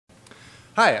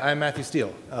Hi, I'm Matthew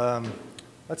Steele.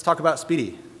 Let's talk about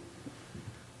SPDY.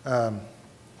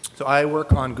 So I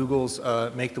work on Google's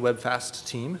Make the Web Fast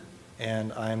team,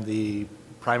 and I'm the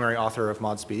primary author of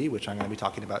Mod SPDY, which I'm going to be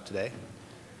talking about today.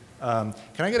 Can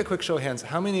I get a quick show of hands?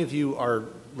 How many of you are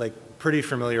pretty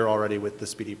familiar already with the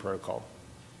SPDY protocol?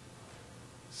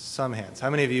 Some hands. How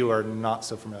many of you are not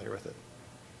so familiar with it?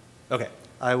 Okay,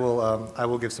 I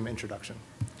will give some introduction.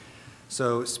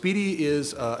 So SPDY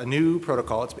is a new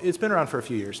protocol. It's been around for a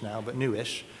few years now, but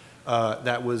newish,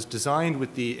 that was designed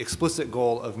with the explicit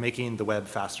goal of making the web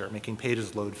faster, making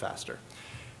pages load faster.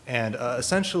 And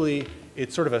essentially,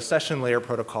 it's sort of a session layer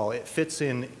protocol. It fits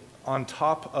in on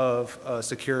top of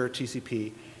secure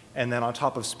TCP, and then on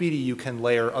top of SPDY, you can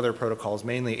layer other protocols,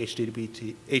 mainly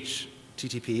HTTP,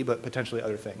 but potentially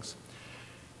other things.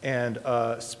 And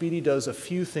SPDY does a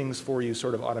few things for you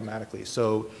sort of automatically.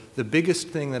 So the biggest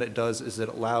thing that it does is it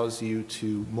allows you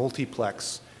to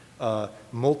multiplex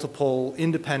multiple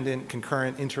independent,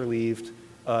 concurrent, interleaved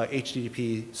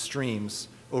HTTP streams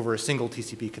over a single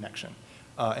TCP connection.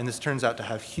 And this turns out to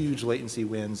have huge latency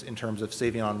wins in terms of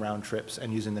saving on round trips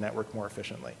and using the network more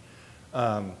efficiently.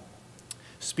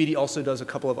 SPDY also does a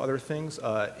couple of other things.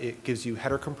 It gives you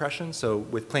header compression. So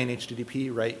with plain HTTP,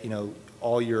 right,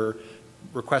 all your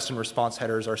request and response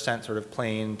headers are sent sort of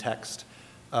plain text.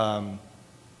 And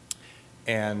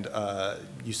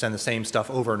you send the same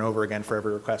stuff over and over again for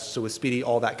every request. So with SPDY,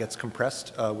 all that gets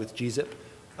compressed with gzip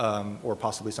or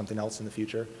possibly something else in the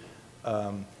future.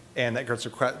 And that gets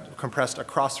compressed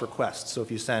across requests. So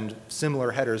if you send similar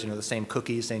headers, the same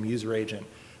cookie, same user agent,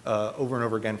 over and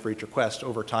over again for each request,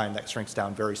 over time that shrinks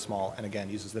down very small and again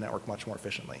uses the network much more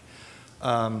efficiently.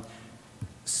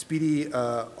 SPDY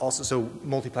also, so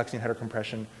multiplexing, header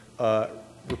compression,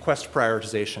 request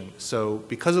prioritization. So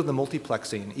because of the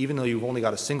multiplexing, even though you've only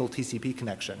got a single TCP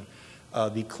connection,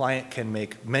 the client can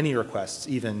make many requests,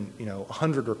 even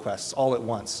 100 requests all at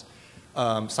once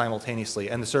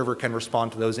simultaneously, and the server can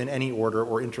respond to those in any order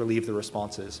or interleave the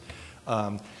responses.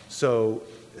 So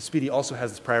SPDY also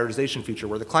has this prioritization feature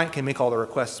where the client can make all the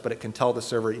requests, but it can tell the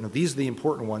server, these are the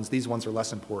important ones, these ones are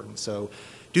less important. So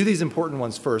do these important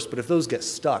ones first, but if those get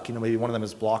stuck, maybe one of them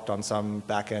is blocked on some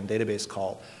back-end database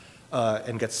call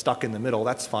and gets stuck in the middle,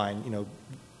 that's fine.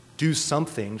 Do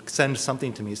something, send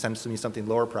something to me, send to me something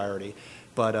lower priority.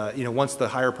 But once the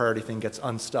higher priority thing gets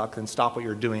unstuck, then stop what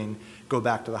you're doing, go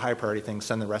back to the high priority thing,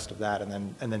 send the rest of that,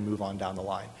 and then move on down the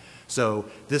line. So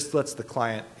this lets the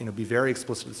client be very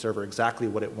explicit to the server exactly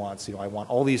what it wants. I want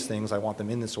all these things, I want them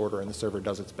in this order, and the server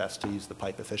does its best to use the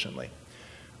pipe efficiently.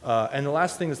 And the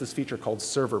last thing is this feature called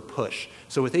server push.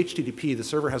 So with HTTP, the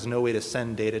server has no way to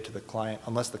send data to the client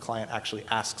unless the client actually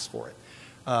asks for it.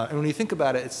 And when you think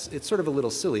about it, it's sort of a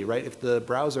little silly, right? If the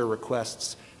browser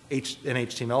requests an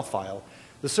HTML file,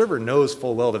 the server knows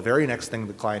full well the very next thing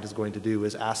the client is going to do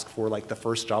is ask for the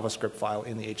first JavaScript file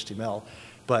in the HTML.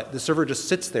 But the server just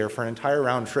sits there for an entire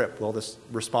round trip while this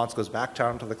response goes back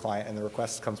down to the client and the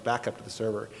request comes back up to the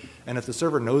server. And if the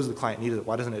server knows the client needed it,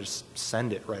 why doesn't it just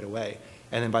send it right away?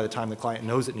 And then by the time the client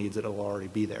knows it needs it, it'll already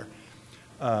be there.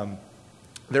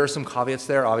 There are some caveats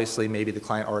there. Obviously, maybe the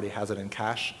client already has it in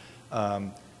cache.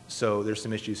 So there's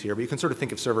some issues here. But you can sort of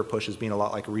think of server push as being a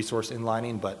lot like resource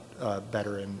inlining, but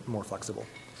better and more flexible.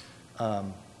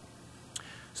 So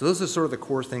those are sort of the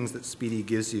core things that SPDY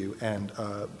gives you. And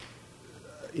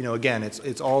again,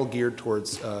 it's all geared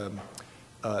towards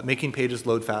making pages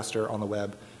load faster on the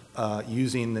web,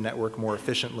 using the network more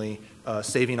efficiently,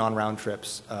 saving on round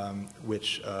trips,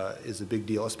 which is a big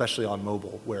deal, especially on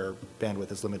mobile, where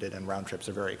bandwidth is limited and round trips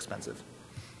are very expensive.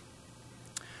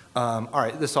 All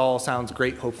right, this all sounds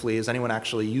great, hopefully. Is anyone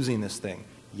actually using this thing?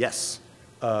 Yes.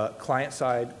 Client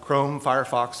side, Chrome,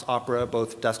 Firefox, Opera,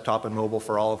 both desktop and mobile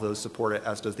for all of those support it,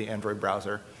 as does the Android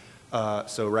browser.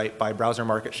 So right, by browser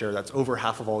market share, that's over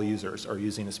half of all users are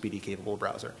using a SPDY-capable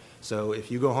browser. So if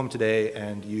you go home today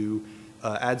and you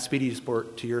add SPDY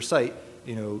support to your site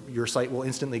will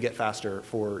instantly get faster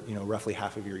for roughly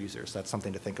half of your users. That's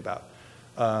something to think about.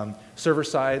 Server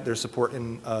side, there's support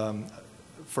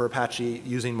for Apache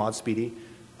using Mod SPDY.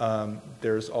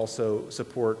 There's also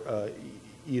support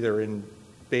either in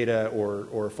beta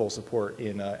or full support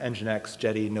in Nginx,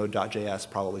 Jetty, Node.js,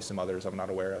 probably some others I'm not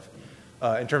aware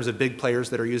of. In terms of big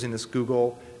players that are using this,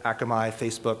 Google, Akamai,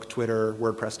 Facebook, Twitter,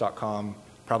 WordPress.com,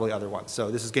 probably other ones. So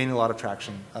this is gaining a lot of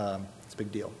traction. It's a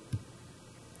big deal.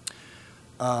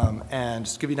 And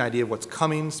just to give you an idea of what's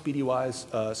coming SPDY-wise,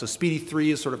 so SPDY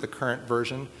 3 is sort of the current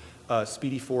version.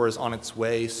 SPDY 4 is on its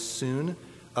way soon.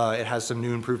 It has some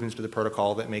new improvements to the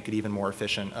protocol that make it even more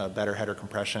efficient, better header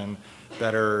compression,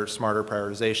 better, smarter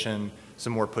prioritization,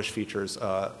 some more push features,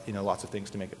 lots of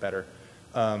things to make it better.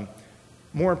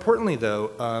 More importantly,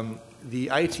 though, the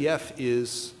IETF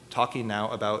is talking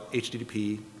now about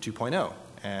HTTP 2.0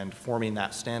 and forming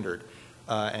that standard.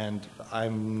 And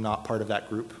I'm not part of that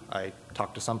group. I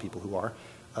talked to some people who are.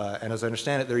 And as I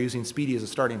understand it, they're using SPDY as a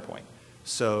starting point.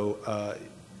 So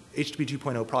HTTP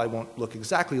 2.0 probably won't look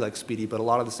exactly like SPDY, but a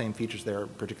lot of the same features there,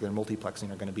 particularly multiplexing,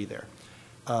 are going to be there.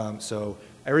 So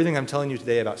everything I'm telling you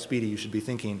today about SPDY, you should be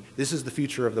thinking, this is the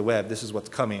future of the web, this is what's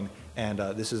coming, and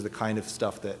this is the kind of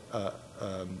stuff that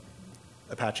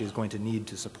Apache is going to need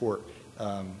to support,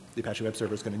 the Apache web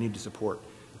server is going to need to support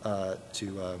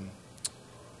to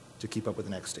keep up with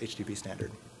the next HTTP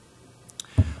standard.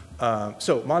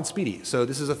 So mod SPDY. So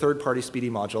this is a third-party SPDY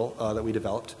module that we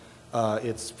developed.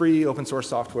 It's free open source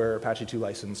software, Apache 2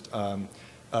 licensed.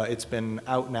 It's been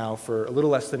out now for a little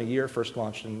less than a year, first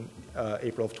launched in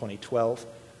April of 2012.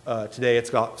 Today it's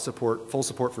got full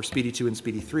support for SPDY 2 and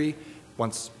SPDY 3.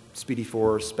 Once SPDY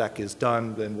 4 spec is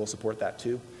done, then we'll support that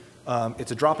too.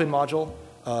 It's a drop-in module.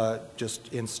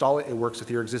 Just install it. It works with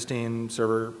your existing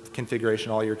server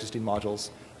configuration, all your existing modules.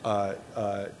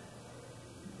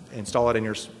 Install it in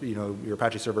your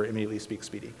Apache server, immediately speaks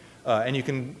SPDY. And you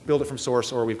can build it from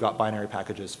source, or we've got binary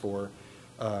packages for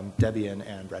Debian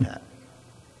and Red Hat.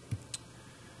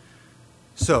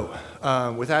 So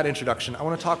with that introduction, I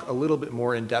want to talk a little bit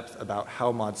more in depth about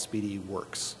how mod SPDY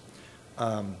works.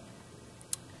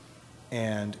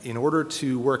 And in order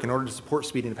to work, in order to support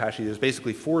SPDY in Apache, there's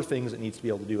basically 4 things it needs to be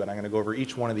able to do, and I'm going to go over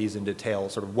each one of these in detail,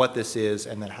 sort of what this is,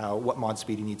 and then what mod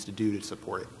SPDY needs to do to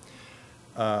support it.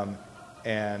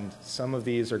 And some of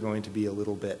these are going to be a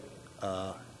little bit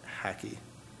hacky,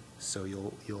 so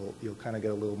you'll kind of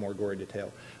get a little more gory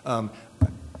detail.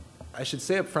 I should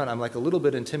say up front, I'm like a little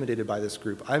bit intimidated by this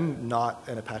group. I'm not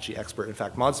an Apache expert. In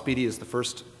fact, mod SPDY is the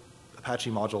first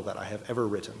Apache module that I have ever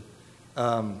written.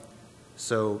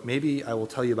 So maybe I will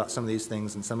tell you about some of these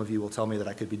things, and some of you will tell me that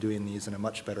I could be doing these in a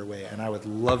much better way, and I would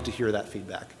love to hear that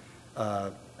feedback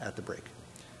at the break.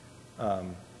 So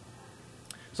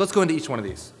let's go into each one of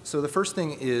these. So the first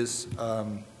thing is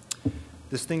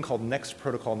this thing called Next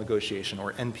Protocol Negotiation,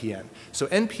 or NPN. So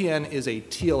NPN is a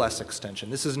TLS extension.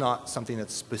 This is not something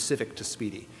that's specific to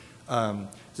SPDY.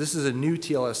 This is a new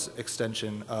TLS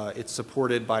extension. It's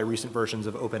supported by recent versions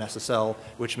of OpenSSL,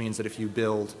 which means that if you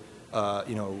build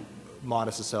mod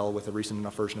SSL with a recent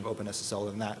enough version of OpenSSL,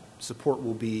 then that support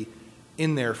will be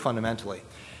in there fundamentally.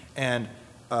 And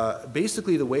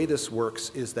basically the way this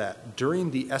works is that during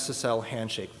the SSL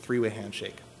handshake, three-way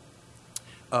handshake,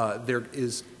 there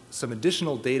is some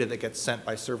additional data that gets sent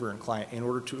by server and client in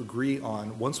order to agree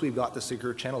on, once we've got the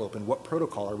secure channel open, what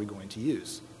protocol are we going to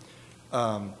use.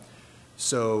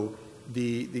 So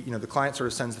the client sort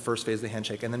of sends the first phase of the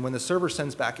handshake, and then when the server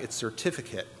sends back its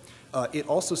certificate, it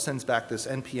also sends back this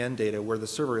NPN data where the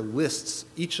server lists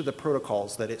each of the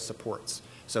protocols that it supports.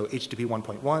 So HTTP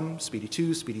 1.1, SPDY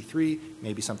 2, SPDY 3,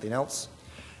 maybe something else.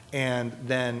 And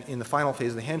then in the final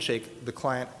phase of the handshake, the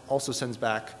client also sends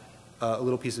back a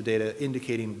little piece of data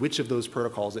indicating which of those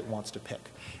protocols it wants to pick.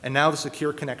 And now the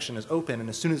secure connection is open, and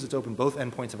as soon as it's open, both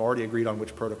endpoints have already agreed on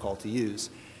which protocol to use.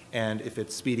 And if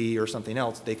it's SPDY or something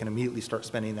else, they can immediately start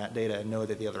spending that data and know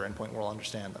that the other endpoint will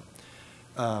understand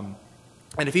them.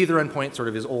 And if either endpoint sort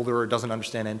of is older or doesn't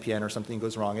understand NPN or something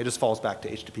goes wrong, it just falls back to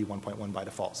HTTP 1.1 by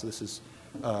default. So this is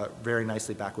very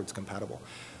nicely backwards compatible.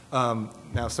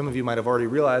 Now, some of you might have already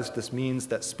realized this means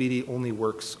that SPDY only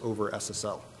works over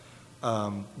SSL.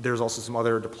 There's also some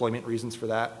other deployment reasons for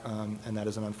that, and that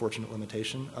is an unfortunate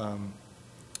limitation.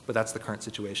 But that's the current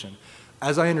situation.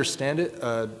 As I understand it,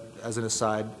 as an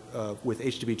aside, with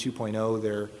HTTP 2.0,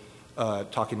 they're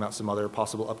talking about some other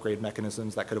possible upgrade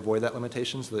mechanisms that could avoid that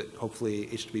limitation, so that hopefully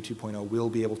HTTP 2.0 will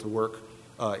be able to work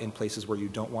in places where you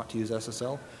don't want to use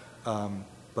SSL.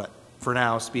 But for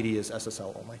now, SPDY is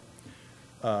SSL only.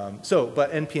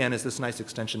 But NPN is this nice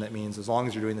extension that means as long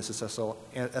as you're doing this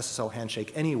SSL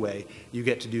handshake anyway, you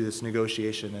get to do this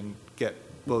negotiation and get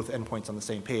both endpoints on the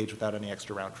same page without any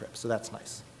extra round trips. So that's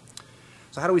nice.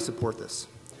 So how do we support this?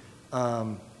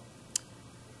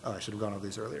 Oh, I should have gone over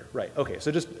these earlier. Right, okay, so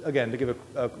just again, to give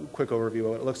a quick overview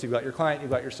of what it looks, you've got your client,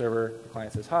 you've got your server, the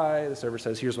client says hi, the server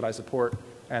says here's what I support,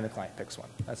 and the client picks one.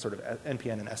 That's sort of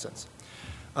NPN in essence.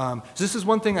 So this is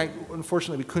one thing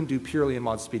unfortunately we couldn't do purely in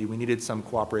mod SPDY. We needed some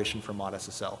cooperation from mod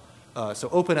SSL. So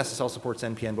OpenSSL supports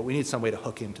NPN, but we need some way to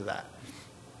hook into that.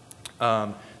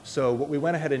 So what we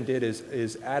went ahead and did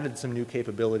is added some new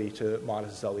capability to mod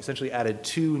SSL. We essentially added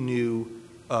 2 new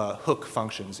hook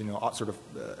functions, sort of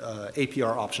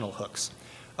APR optional hooks.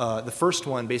 The first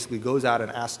one basically goes out and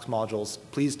asks modules,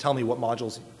 please tell me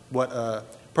what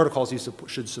protocols you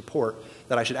should support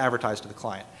that I should advertise to the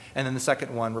client. And then the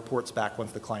second one reports back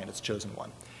once the client has chosen one.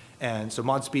 And so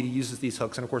ModSPDY uses these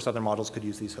hooks, and of course other modules could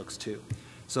use these hooks too.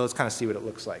 So let's kind of see what it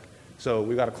looks like. So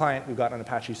we've got a client, we've got an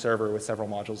Apache server with several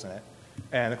modules in it,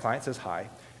 and the client says hi.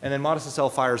 And then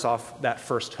ModSSL fires off that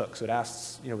first hook. So it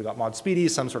asks, we got ModSPDY,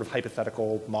 some sort of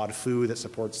hypothetical mod foo that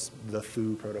supports the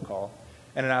foo protocol.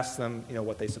 And it asks them,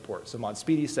 what they support. So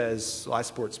ModSPDY says, well, I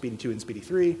support SPDY2 and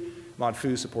SPDY3. Mod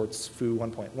foo supports foo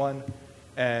 1.1.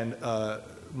 And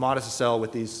ModSSL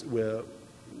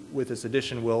with this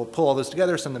addition will pull all those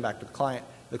together, send them back to the client.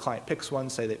 The client picks one,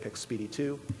 say they pick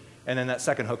SPDY2. And then that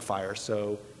second hook fires.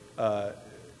 So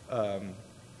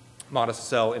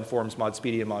ModSSL informs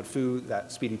ModSPDY and mod foo that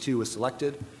SPDY2 was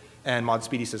selected. And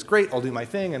ModSPDY says, great, I'll do my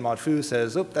thing. And mod foo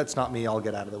says, oh, that's not me, I'll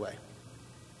get out of the way.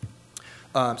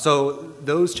 So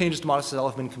those changes to ModSSL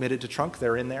have been committed to trunk.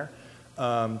 They're in there.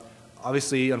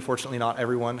 Obviously, unfortunately, not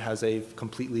everyone has a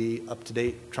completely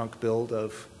up-to-date trunk build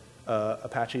of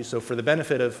Apache. So for the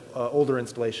benefit of older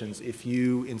installations, if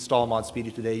you install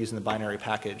ModSPDY today using the binary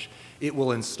package, it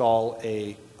will install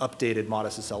a updated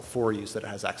ModSSL for you so that it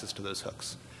has access to those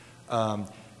hooks.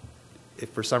 If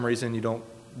for some reason you don't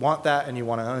want that and you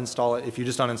want to uninstall it, if you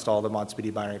just uninstall the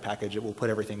ModSPDY binary package, it will put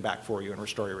everything back for you and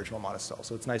restore your original ModSSL.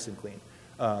 So it's nice and clean.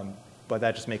 But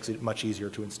that just makes it much easier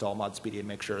to install ModSPDY and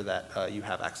make sure that you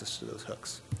have access to those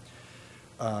hooks.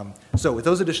 So with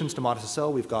those additions to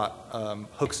ModSSL, we've got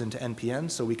hooks into NPM,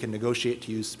 so we can negotiate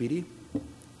to use SPDY.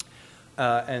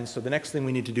 And so the next thing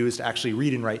we need to do is to actually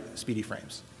read and write SPDY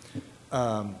frames.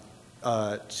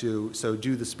 So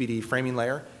do the SPDY framing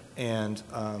layer and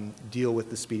deal with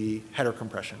the SPDY header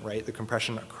compression, right? The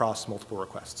compression across multiple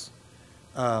requests.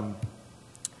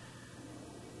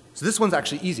 So this one's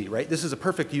actually easy, right? This is a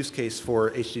perfect use case for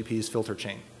HTTP's filter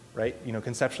chain, right?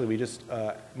 Conceptually, we just,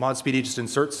 ModSPDY just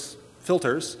inserts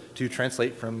filters to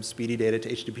translate from SPDY data to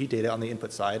HTTP data on the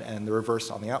input side and the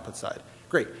reverse on the output side.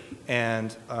 Great.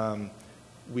 And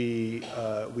we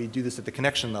do this at the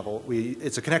connection level.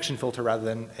 It's a connection filter rather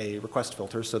than a request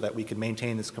filter so that we can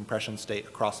maintain this compression state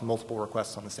across multiple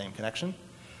requests on the same connection.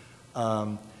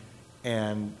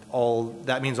 And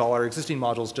that means all our existing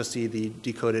modules just see the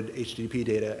decoded HTTP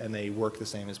data and they work the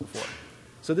same as before.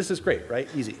 So this is great, right?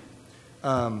 Easy.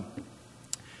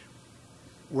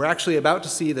 We're actually about to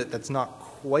see that that's not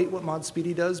quite what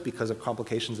ModSPDY does because of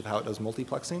complications of how it does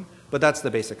multiplexing, but that's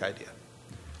the basic idea.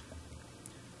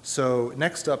 So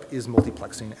next up is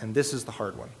multiplexing, and this is the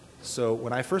hard one. So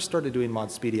when I first started doing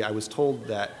ModSPDY, I was told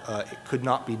that it could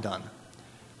not be done.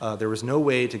 There was no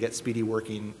way to get SPDY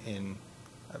working in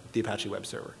the Apache web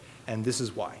server, and this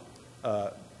is why,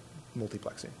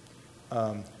 multiplexing.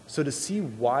 So to see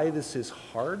why this is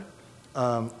hard,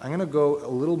 I'm going to go a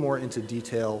little more into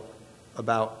detail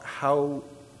about how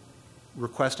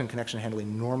request and connection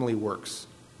handling normally works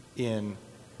in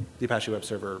the Apache web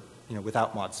server,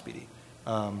 without ModSPDY.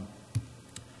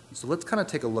 So let's kind of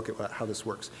take a look at how this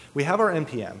works. We have our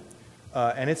NPM,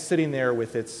 and it's sitting there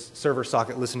with its server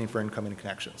socket listening for incoming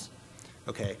connections.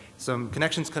 Okay, some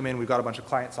connections come in, we've got a bunch of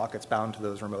client sockets bound to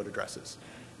those remote addresses.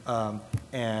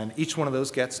 And each one of those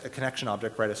gets a connection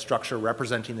object, right, a structure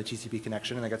representing the TCP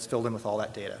connection, and it gets filled in with all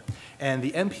that data. And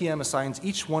the NPM assigns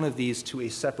each one of these to a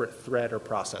separate thread or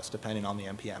process, depending on the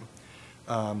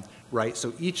NPM. Right,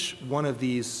 so each one of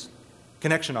these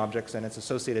connection objects and its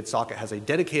associated socket has a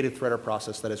dedicated thread or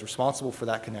process that is responsible for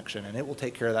that connection, and it will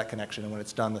take care of that connection, and when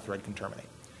it's done, the thread can terminate.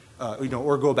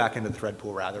 Or go back into the thread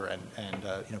pool, rather,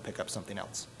 and pick up something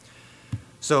else.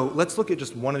 So let's look at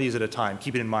just one of these at a time,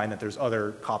 keeping in mind that there's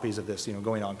other copies of this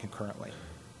going on concurrently.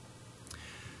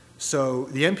 So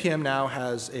the NPM now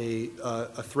has a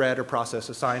thread or process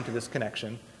assigned to this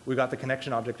connection. We've got the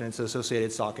connection object and its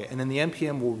associated socket, and then the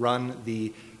NPM will run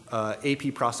the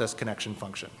AP process connection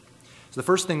function. So the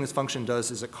first thing this function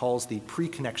does is it calls the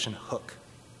pre-connection hook.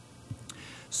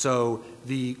 So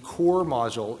the core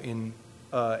module in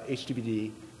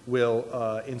HTTPD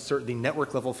will insert the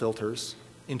network level filters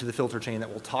into the filter chain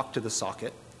that will talk to the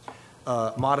socket.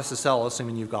 ModSSL,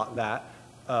 assuming you've got that,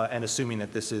 and assuming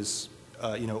that this is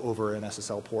over an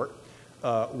SSL port,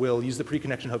 will use the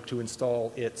pre-connection hook to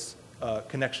install its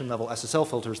connection level SSL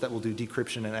filters that will do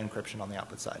decryption and encryption on the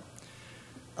output side.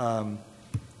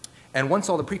 And once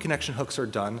all the pre-connection hooks are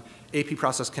done, AP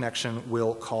process connection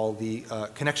will call the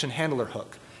connection handler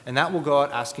hook. And that will go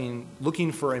out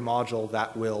looking for a module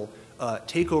that will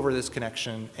take over this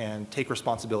connection and take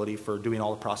responsibility for doing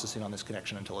all the processing on this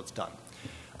connection until it's done.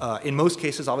 In most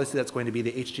cases, obviously, that's going to be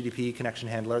the HTTP connection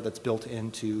handler that's built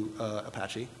into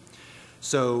Apache.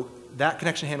 So that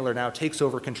connection handler now takes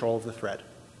over control of the thread.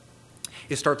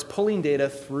 It starts pulling data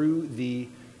through the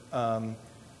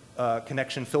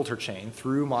connection filter chain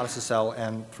through ModSSL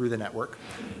and through the network,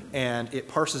 and it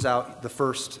parses out the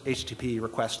first HTTP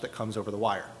request that comes over the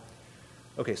wire.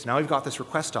 Okay, so now we've got this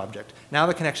request object. Now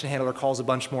the connection handler calls a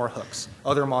bunch more hooks.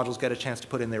 Other modules get a chance to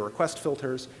put in their request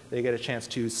filters. They get a chance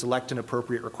to select an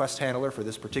appropriate request handler for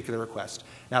this particular request.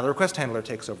 Now the request handler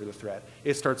takes over the thread.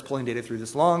 It starts pulling data through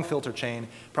this long filter chain,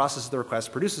 processes the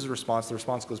request, produces a response. The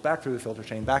response goes back through the filter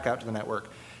chain, back out to the network.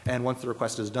 And once the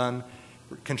request is done,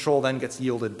 control then gets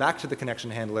yielded back to the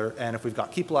connection handler. And if we've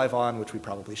got keep alive on, which we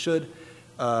probably should,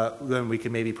 then we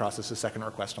can maybe process a second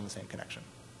request on the same connection.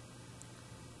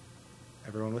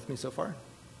 Everyone with me so far?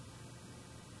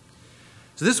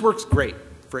 So this works great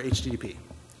for HTTP.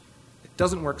 It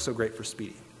doesn't work so great for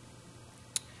SPDY.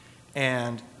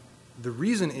 And the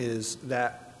reason is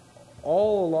that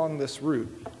all along this route,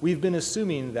 we've been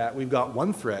assuming that we've got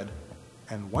one thread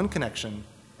and one connection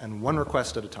and one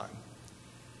request at a time.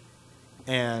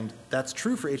 And that's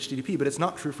true for HTTP, but it's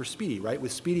not true for SPDY, right?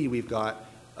 With SPDY, we've got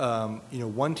one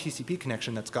TCP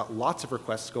connection that's got lots of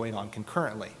requests going on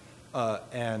concurrently.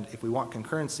 And if we want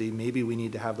concurrency, maybe we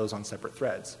need to have those on separate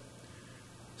threads.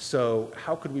 So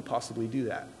how could we possibly do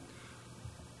that?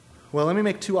 Well, let me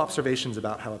make two observations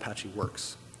about how Apache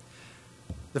works.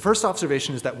 The first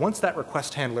observation is that once that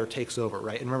request handler takes over,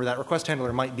 right, and remember that request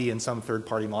handler might be in some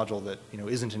third-party module that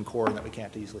isn't in core and that we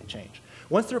can't easily change.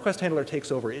 Once the request handler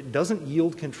takes over, it doesn't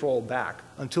yield control back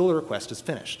until the request is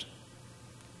finished.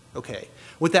 Okay,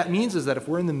 what that means is that if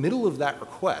we're in the middle of that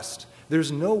request,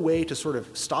 there's no way to sort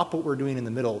of stop what we're doing in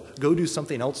the middle, go do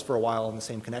something else for a while on the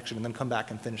same connection, and then come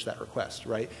back and finish that request,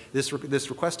 right? This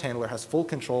request handler has full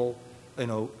control,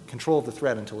 control of the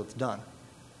thread until it's done.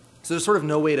 So there's sort of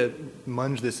no way to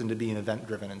munge this into being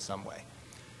event-driven in some way,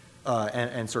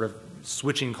 and sort of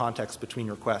switching context between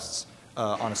requests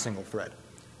on a single thread,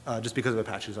 just because of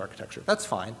Apache's architecture. That's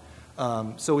fine.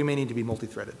 So we may need to be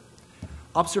multi-threaded.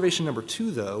 Observation number two,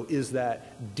 though, is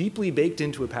that deeply baked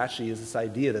into Apache is this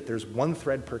idea that there's one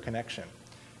thread per connection,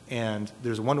 and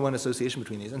there's a one-to-one association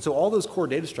between these. And so all those core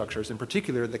data structures, in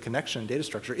particular the connection data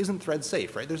structure, isn't thread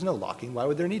safe, right? There's no locking. Why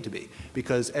would there need to be?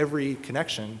 Because every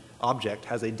connection object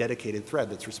has a dedicated thread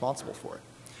that's responsible for it.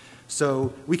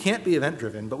 So we can't be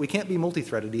event-driven, but we can't be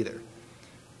multi-threaded either.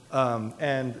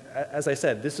 And as I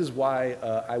said, this is why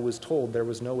I was told there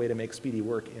was no way to make SPDY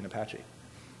work in Apache.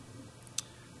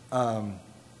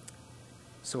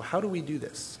 So how do we do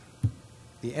this?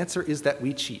 The answer is that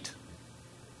we cheat.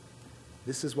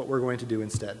 This is what we're going to do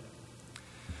instead.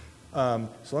 So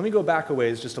let me go back a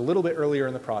ways, just a little bit earlier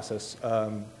in the process.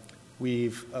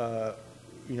 We've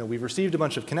received a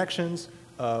bunch of connections.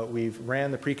 We've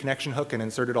ran the pre-connection hook and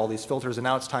inserted all these filters, and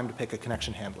now it's time to pick a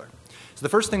connection handler. So the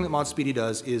first thing that ModSPDY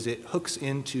does is it hooks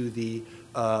into the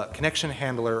connection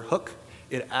handler hook.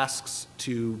 It asks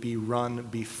to be run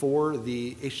before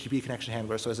the HTTP connection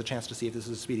handler, so it has a chance to see if this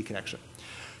is a SPDY connection.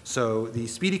 So the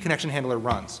SPDY connection handler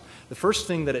runs. The first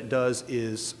thing that it does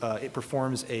is it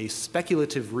performs a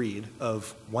speculative read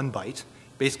of 1 byte,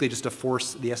 basically just to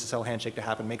force the SSL handshake to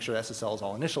happen, make sure SSL is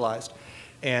all initialized,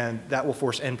 and that will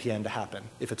force NPN to happen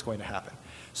if it's going to happen.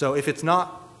 So if it's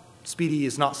not, SPDY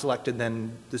is not selected,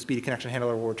 then the SPDY connection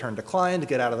handler will return to client to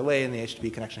get out of the way, and the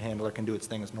HTTP connection handler can do its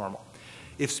thing as normal.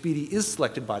 If SPDY is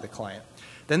selected by the client,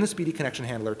 then the SPDY connection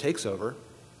handler takes over,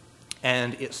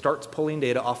 and it starts pulling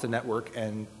data off the network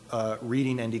and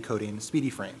reading and decoding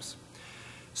SPDY frames.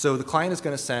 So the client is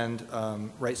going to send,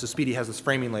 right, so SPDY has this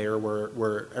framing layer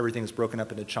where everything is broken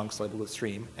up into chunks labeled with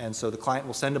stream, and so the client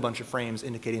will send a bunch of frames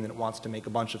indicating that it wants to make a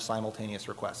bunch of simultaneous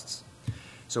requests.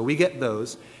 So we get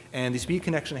those, and the SPDY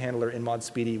connection handler in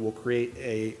ModSPDY will create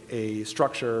a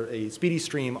structure, a SPDY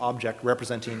stream object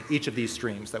representing each of these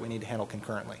streams that we need to handle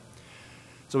concurrently.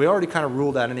 So we already kind of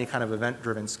ruled out any kind of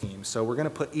event-driven scheme. So we're going to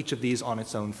put each of these on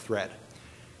its own thread.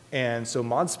 And so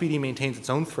ModSPDY maintains its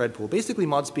own thread pool. Basically,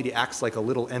 ModSPDY acts like a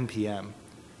little NPM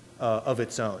of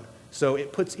its own. So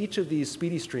it puts each of these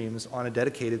SPDY streams on a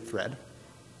dedicated thread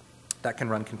that can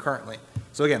run concurrently.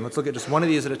 So again, let's look at just one of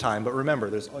these at a time. But remember,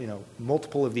 there's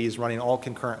multiple of these running all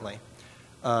concurrently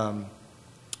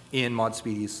in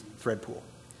ModSPDY's thread pool.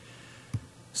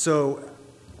 So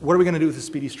what are we going to do with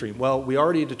the SPDY stream? Well, we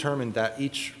already determined that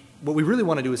what we really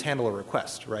want to do is handle a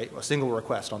request, right? A single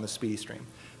request on the SPDY stream.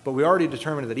 But we already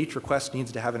determined that each request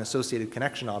needs to have an associated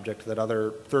connection object that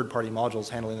other third-party modules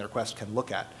handling the request can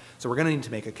look at. So we're going to need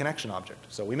to make a connection object.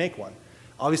 So we make one.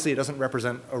 Obviously, it doesn't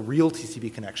represent a real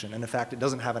TCP connection, and in fact, it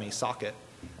doesn't have any socket.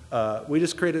 We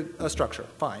just created a structure,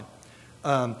 fine.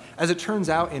 As it turns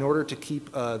out, in order to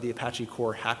keep the Apache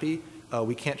core happy,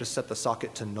 we can't just set the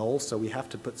socket to null, so we have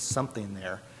to put something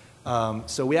there.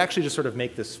 So we actually just sort of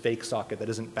make this fake socket that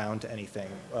isn't bound to anything,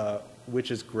 which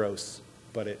is gross.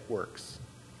 but it works.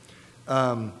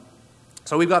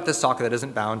 So we've got this socket that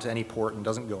isn't bound to any port and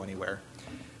doesn't go anywhere.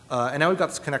 And now we've got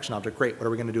this connection object. Great, what are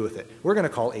we going to do with it? We're going to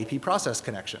call AP process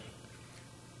connection.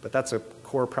 But that's a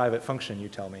core private function, you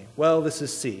tell me. Well, this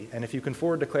is C, and if you can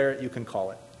forward declare it, you can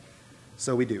call it.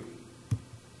 So we do.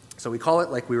 So we call it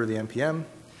like we were the NPM,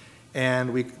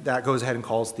 and that goes ahead and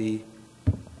calls the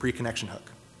pre-connection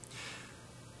hook.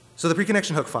 So the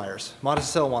pre-connection hook fires.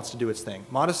 Modest SSL wants to do its thing.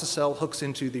 Modest SSL hooks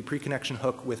into the pre-connection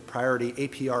hook with priority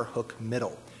APR hook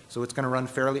middle. So it's going to run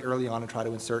fairly early on and try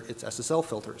to insert its SSL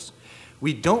filters.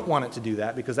 We don't want it to do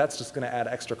that because that's just going to add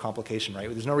extra complication, right?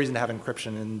 There's no reason to have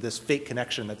encryption in this fake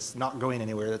connection that's not going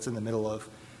anywhere, that's in the middle of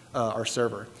our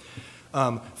server.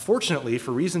 Fortunately,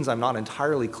 for reasons I'm not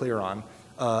entirely clear on,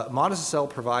 Modest SSL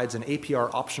provides an APR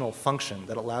optional function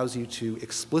that allows you to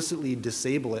explicitly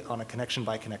disable it on a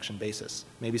connection-by-connection basis.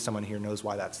 Maybe someone here knows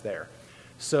why that's there.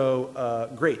 So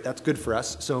great, that's good for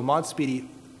us. So ModSPDY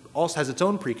also has its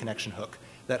own pre-connection hook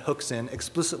that hooks in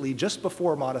explicitly just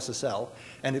before Modest SSL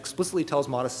and explicitly tells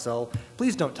Modest SSL,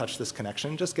 please don't touch this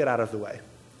connection, just get out of the way.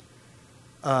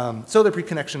 So the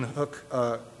pre-connection hook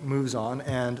moves on,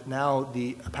 and now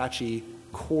the Apache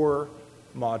core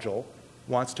module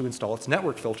wants to install its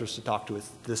network filters to talk to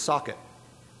this socket,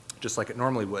 just like it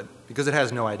normally would, because it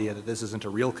has no idea that this isn't a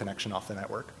real connection off the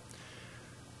network.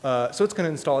 So it's going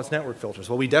to install its network filters.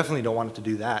 Well, we definitely don't want it to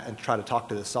do that and try to talk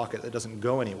to this socket that doesn't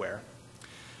go anywhere.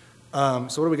 So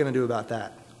what are we going to do about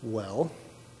that? Well,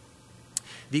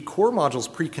 the core module's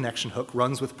pre-connection hook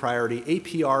runs with priority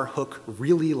APR hook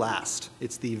really last.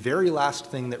 It's the very last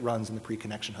thing that runs in the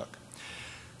pre-connection hook.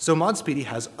 So ModSPDY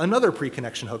has another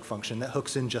pre-connection hook function that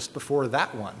hooks in just before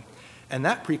that one. And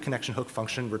that pre-connection hook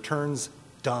function returns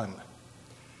done.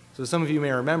 So some of you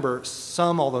may remember,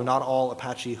 some, although not all,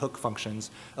 Apache hook functions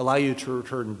allow you to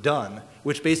return done,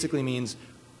 which basically means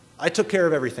I took care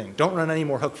of everything. Don't run any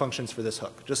more hook functions for this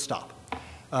hook. Just stop.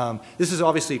 This is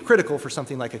obviously critical for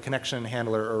something like a connection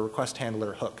handler or request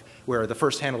handler hook, where the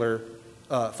first handler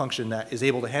function that is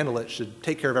able to handle it should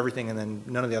take care of everything, and then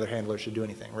none of the other handlers should do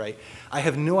anything, right? I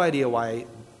have no idea why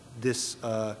this,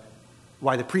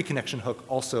 why the pre-connection hook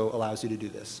also allows you to do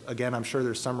this. Again, I'm sure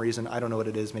there's some reason. I don't know what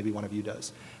it is. Maybe one of you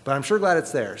does. But I'm sure glad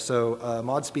it's there. So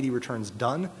ModSPDY returns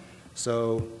done.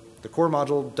 So the core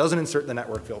module doesn't insert the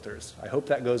network filters. I hope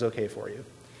that goes OK for you.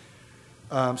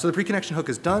 So the pre-connection hook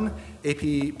is done.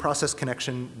 AP process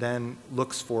connection then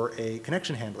looks for a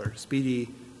connection handler. SPDY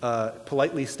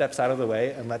politely steps out of the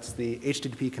way and lets the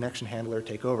HTTP connection handler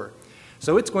take over.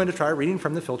 So it's going to try reading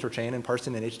from the filter chain and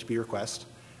parsing an HTTP request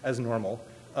as normal,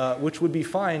 which would be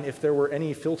fine if there were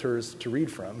any filters to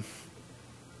read from.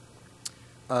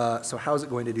 So how is it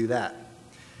going to do that?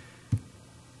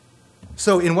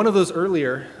 So in one of those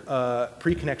earlier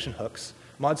pre-connection hooks,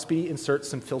 ModSPDY inserts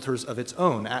some filters of its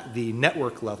own at the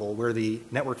network level, where the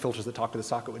network filters that talk to the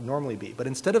socket would normally be. But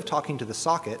instead of talking to the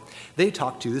socket, they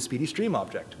talk to the SPDY stream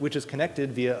object, which is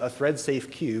connected via a thread-safe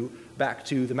queue back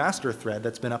to the master thread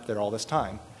that's been up there all this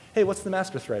time. Hey, what's the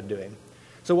master thread doing?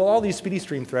 So while all these SPDY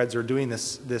stream threads are doing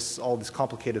all this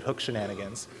complicated hook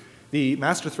shenanigans, the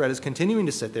master thread is continuing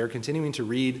to sit there, continuing to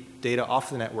read data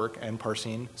off the network and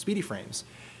parsing SPDY frames.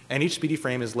 And each SPDY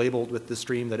frame is labeled with the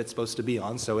stream that it's supposed to be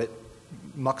on, so it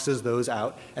muxes those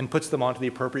out and puts them onto the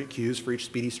appropriate queues for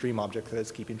each SPDY stream object that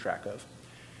it's keeping track of.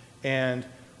 And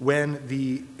when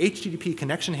the HTTP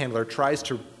connection handler tries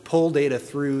to pull data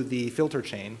through the filter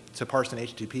chain to parse an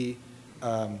HTTP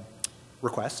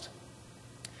request,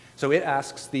 so it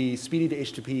asks the SPDY to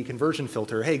HTTP conversion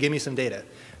filter, hey, give me some data.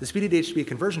 The SPDY to HTTP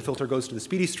conversion filter goes to the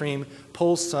SPDY stream,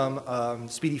 pulls some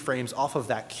SPDY frames off of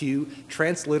that queue,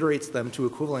 transliterates them to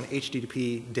equivalent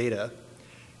HTTP data,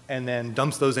 and then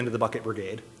dumps those into the bucket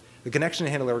brigade. The connection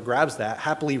handler grabs that,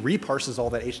 happily reparses all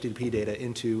that HTTP data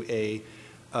into a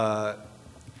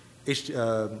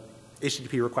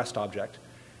HTTP request object,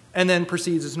 and then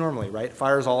proceeds as normally, right?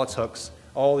 Fires all its hooks.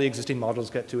 All the existing modules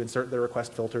get to insert their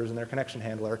request filters in their connection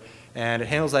handler, and it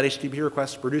handles that HTTP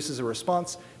request, produces a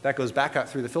response, that goes back out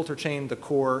through the filter chain, the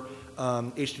core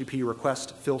HTTP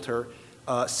request filter,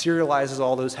 serializes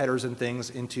all those headers and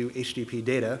things into HTTP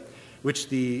data, which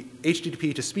the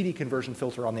HTTP to SPDY conversion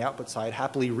filter on the output side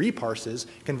happily reparses,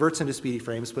 converts into SPDY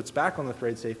frames, puts back on the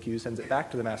thread-safe queue, sends it back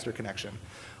to the master connection.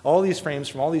 All these frames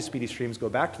from all these SPDY streams go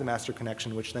back to the master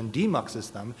connection, which then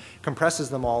demuxes them, compresses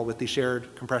them all with the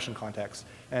shared compression context,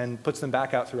 and puts them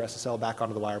back out through SSL, back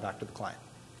onto the wire, back to the client.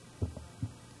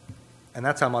 And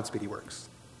that's how ModSPDY works.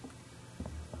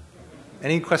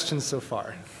 Any questions so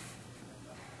far?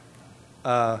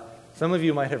 Some of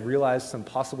you might have realized some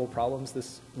possible problems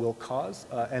this will cause,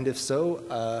 and if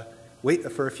so,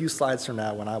 wait for a few slides from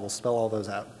now when I will spell all those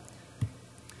out.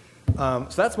 So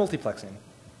that's multiplexing.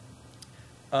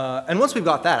 And once we've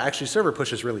got that, actually server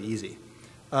push is really easy.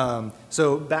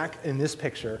 So back in this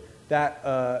picture,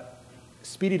 that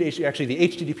speedy to actually the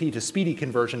HTTP to speedy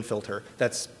conversion filter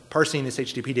that's parsing this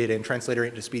HTTP data and translating it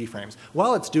into speedy frames.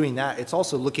 While it's doing that, it's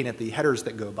also looking at the headers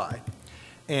that go by.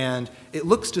 And it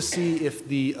looks to see if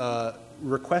the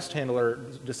request handler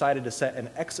decided to set an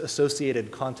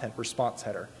X-associated content response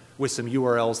header with some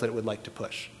URLs that it would like to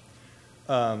push.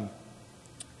 So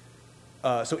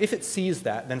if it sees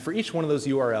that, then for each one of those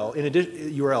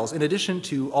URLs, in addition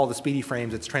to all the speedy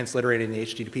frames it's transliterating the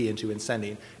HTTP into and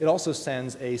sending, it also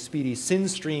sends a speedy SYN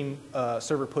stream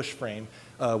server push frame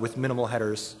with minimal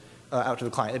headers out to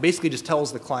the client. It basically just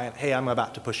tells the client, hey, I'm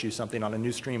about to push you something on a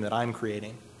new stream that I'm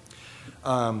creating.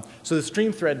 So the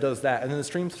stream thread does that, and then the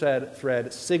stream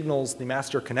thread signals the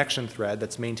master connection thread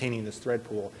that's maintaining this thread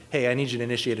pool, hey, I need you to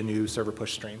initiate a new server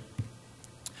push stream.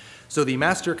 So the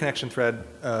master connection thread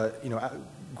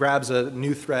grabs a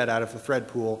new thread out of the thread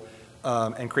pool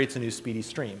and creates a new speedy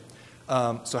stream.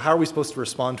 So how are we supposed to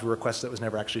respond to a request that was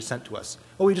never actually sent to us?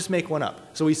 Well, we just make one up.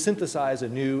 So we synthesize a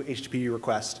new HTTP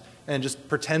request and just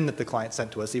pretend that the client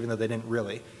sent to us, even though they didn't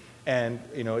really. And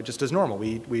it just as normal.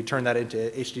 We turn that into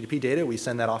HTTP data. We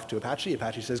send that off to Apache.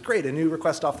 Apache says, great, a new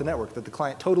request off the network that the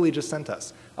client totally just sent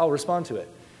us. I'll respond to it.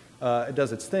 It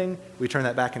does its thing. We turn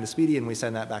that back into speedy, and we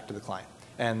send that back to the client.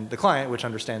 And the client, which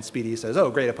understands speedy, says,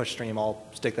 oh, great, a push stream. I'll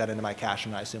stick that into my cache,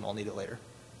 and I assume I'll need it later.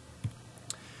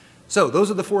 So those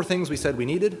are the 4 things we said we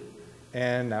needed.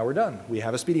 And now we're done. We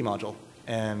have a speedy module.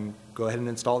 And go ahead and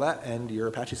install that, and your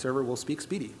Apache server will speak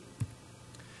speedy.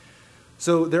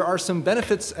 So there are some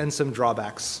benefits and some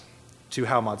drawbacks to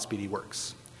how mod speedy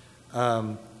works.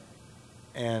 Let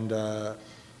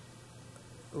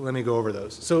me go over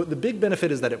those. So the big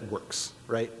benefit is that it works,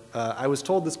 right? I was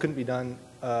told this couldn't be done.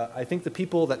 I think the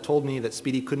people that told me that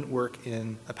speedy couldn't work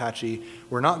in Apache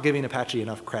were not giving Apache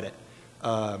enough credit.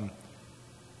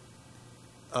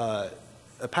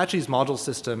 Apache's module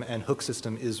system and hook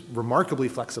system is remarkably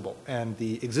flexible, and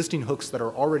the existing hooks that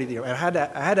are already there, I had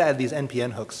to add these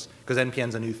NPN hooks because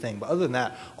NPN's a new thing, but other than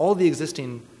that, all the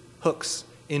existing hooks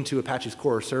into Apache's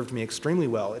core served me extremely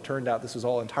well. It turned out this was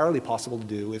all entirely possible to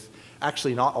do with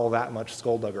actually not all that much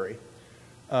skullduggery.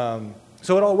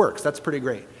 So it all works. That's pretty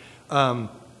great.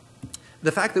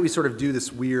 The fact that we sort of do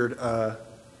this weird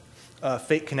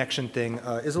fake connection thing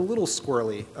is a little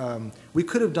squirrely. We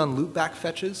could have done loopback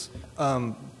fetches,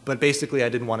 but basically I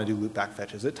didn't want to do loopback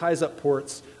fetches. It ties up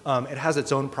ports. It has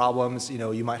its own problems.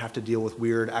 You might have to deal with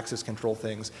weird access control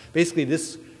things. Basically,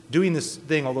 doing this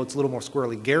thing, although it's a little more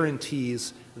squirrely,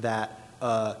 guarantees that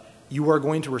you are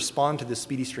going to respond to this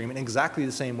speedy stream in exactly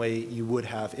the same way you would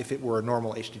have if it were a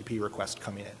normal HTTP request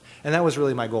coming in. And that was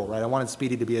really my goal, right? I wanted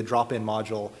speedy to be a drop-in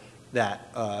module that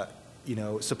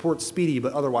supports speedy,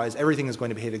 but otherwise everything is going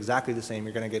to behave exactly the same.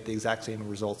 You're going to get the exact same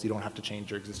results. You don't have to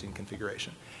change your existing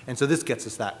configuration. And so this gets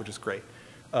us that, which is great.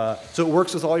 So it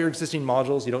works with all your existing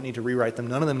modules. You don't need to rewrite them.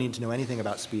 None of them need to know anything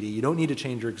about speedy. You don't need to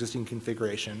change your existing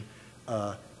configuration,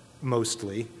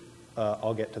 mostly.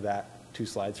 I'll get to that 2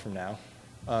 slides from now.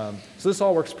 So this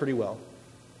all works pretty well.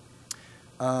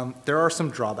 There are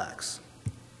some drawbacks,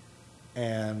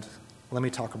 and let me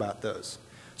talk about those.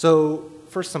 So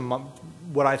first,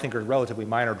 what I think are relatively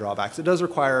minor drawbacks. It does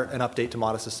require an update to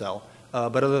ModSSL,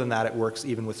 but other than that, it works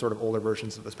even with sort of older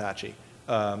versions of Apache.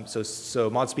 So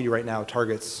mod speedy right now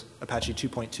targets Apache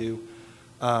 2.2.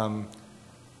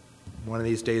 One of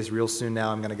these days, real soon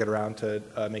now, I'm going to get around to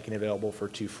making it available for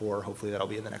 2.4. Hopefully that'll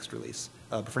be in the next release.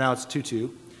 But for now, it's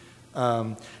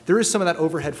 2.2. There is some of that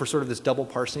overhead for sort of this double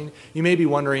parsing. You may be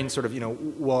wondering sort of,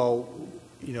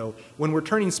 when we're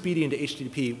turning speedy into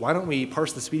HTTP, why don't we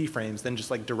parse the speedy frames, then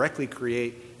just like directly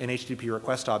create an HTTP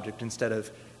request object instead of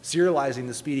serializing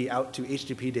the speedy out to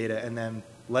HTTP data and then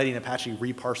letting Apache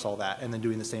reparse all that and then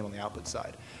doing the same on the output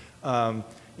side.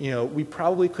 We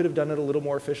probably could have done it a little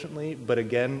more efficiently, but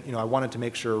again, I wanted to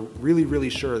make sure, really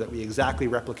sure that we exactly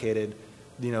replicated,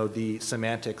 the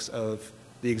semantics of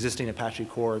the existing Apache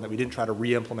core, and that we didn't try to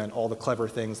re-implement all the clever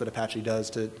things that Apache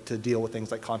does to deal with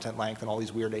things like content length and all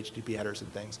these weird HTTP headers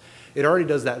and things. It already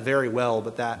does that very well,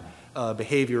 but that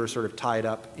behavior is sort of tied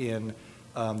up in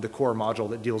the core module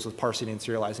that deals with parsing and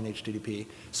serializing HTTP.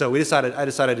 So I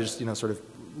decided to just sort of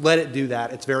let it do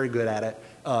that. It's very good at it,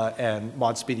 and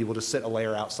mod speedy will just sit a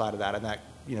layer outside of that, and that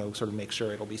sort of makes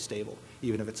sure it'll be stable,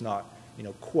 even if it's not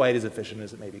quite as efficient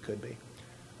as it maybe could be.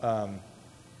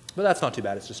 But that's not too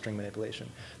bad. It's just string manipulation.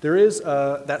 There is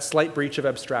that slight breach of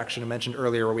abstraction I mentioned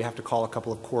earlier where we have to call a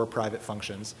couple of core private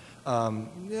functions.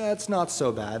 Yeah, it's not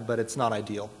so bad, but it's not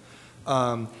ideal.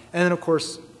 And then, of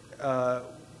course,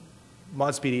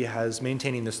 ModSPDY has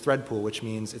maintaining this thread pool, which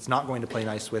means it's not going to play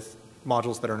nice with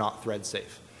modules that are not thread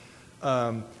safe.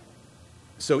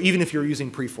 So even if you're using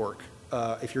pre-fork,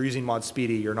 if you're using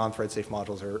ModSPDY, your non-thread safe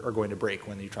modules are going to break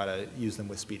when you try to use them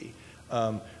with SPDY,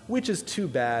 which is too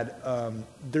bad.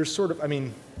 There's sort of, I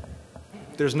mean,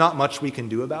 there's not much we can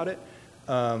do about it.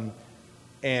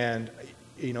 And,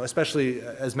 you know, especially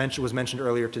as was mentioned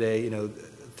earlier today, you know,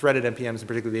 threaded NPMs, and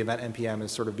particularly the event NPM,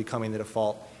 is sort of becoming the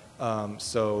default.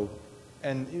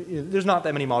 And you know, there's not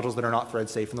that many modules that are not thread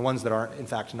safe, and the ones that aren't, in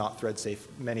fact, not thread safe,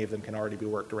 many of them can already be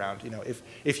worked around. You know,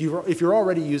 if you're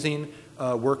already using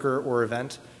worker or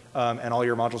event, and all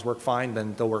your modules work fine,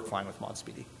 then they'll work fine with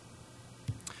ModSPDY.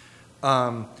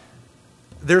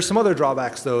 There's some other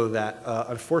drawbacks, though, that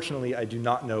unfortunately I do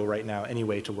not know right now any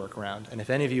way to work around. And if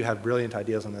any of you have brilliant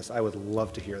ideas on this, I would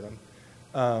love to hear them.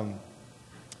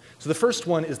 So the first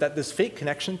one is that this fake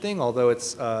connection thing, although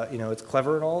it's, you know, it's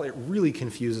clever and all, it really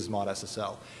confuses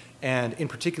ModSSL. And in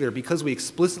particular, because we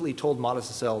explicitly told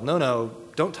ModSSL, no,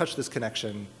 don't touch this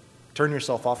connection, turn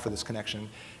yourself off for this connection,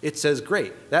 it says,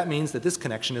 great, that means that this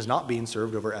connection is not being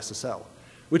served over SSL,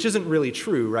 which isn't really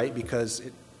true, right? Because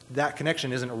that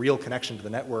connection isn't a real connection to the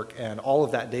network, and all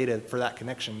of that data for that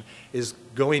connection is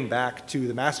going back to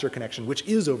the master connection, which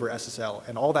is over SSL,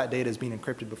 and all that data is being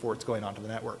encrypted before it's going onto the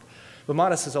network. But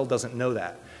ModSSL doesn't know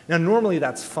that. Now, normally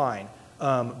that's fine,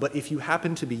 but if you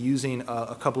happen to be using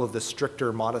a couple of the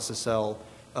stricter ModSSL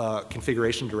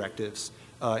configuration directives,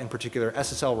 in particular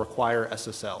SSL require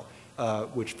SSL,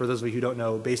 which for those of you who don't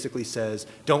know basically says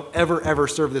don't ever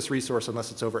serve this resource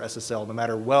unless it's over SSL, no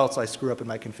matter what else I screw up in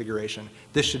my configuration.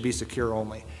 This should be secure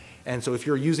only. And so if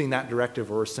you're using that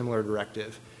directive or a similar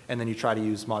directive and then you try to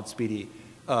use ModSPDY,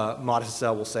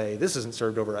 ModSSL will say this isn't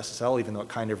served over SSL even though it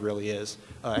kind of really is,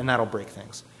 and that'll break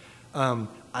things.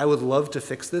 I would love to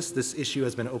fix this. This issue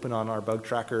has been open on our bug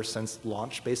tracker since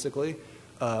launch basically.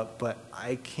 But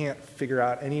I can't figure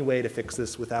out any way to fix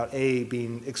this without A,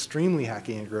 being extremely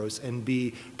hacky and gross, and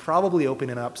B, probably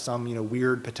opening up some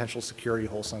weird potential security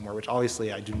hole somewhere, which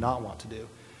obviously I do not want to do.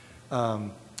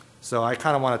 So I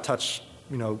kind of want to touch,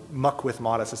 muck with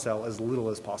ModSSL as little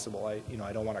as possible. I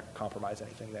don't want to compromise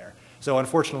anything there. So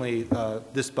unfortunately,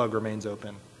 this bug remains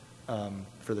open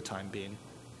for the time being.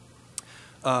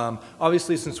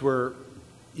 Obviously, since we're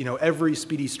every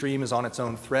SPDY stream is on its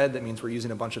own thread. That means we're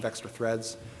using a bunch of extra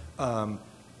threads. And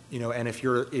if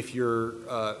you're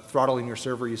throttling your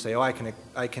server, you say, oh, I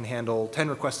can handle 10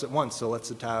 requests at once, so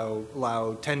let's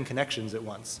allow 10 connections at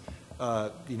once.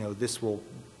 This will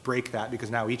break that because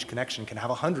now each connection can have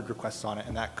 100 requests on it,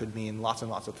 and that could mean lots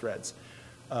and lots of threads.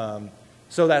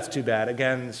 So that's too bad.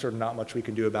 Again, there's sort of not much we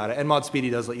can do about it. And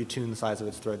ModSPDY does let you tune the size of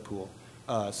its thread pool,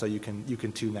 so you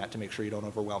can tune that to make sure you don't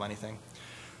overwhelm anything.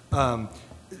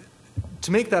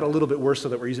 To make that a little bit worse so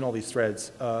that we're using all these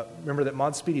threads, remember that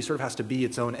ModSPDY sort of has to be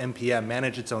its own NPM,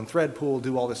 manage its own thread pool,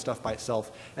 do all this stuff by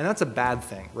itself, and that's a bad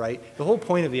thing, right? The whole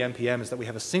point of the NPM is that we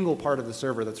have a single part of the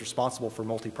server that's responsible for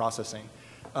multiprocessing,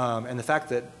 and the fact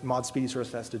that ModSPDY sort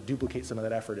of has to duplicate some of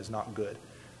that effort is not good.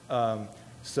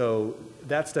 So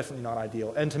that's definitely not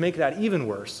ideal. And to make that even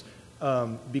worse,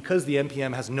 because the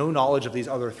NPM has no knowledge of these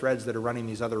other threads that are running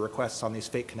these other requests on these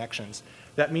fake connections,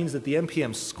 that means that the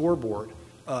NPM scoreboard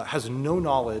has no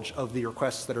knowledge of the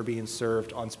requests that are being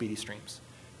served on SPDY streams.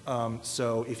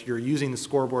 So if you're using the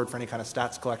scoreboard for any kind of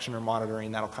stats collection or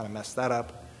monitoring, that'll kind of mess that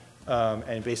up.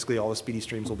 And basically all the SPDY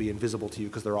streams will be invisible to you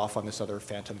because they're off on this other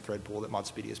phantom thread pool that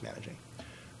ModSPDY is managing.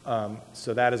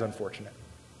 So that is unfortunate.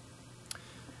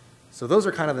 So those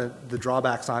are kind of the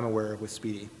drawbacks I'm aware of with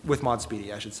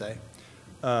ModSPDY, I should say.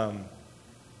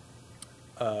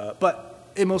 But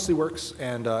it mostly works,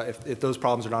 and if those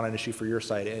problems are not an issue for your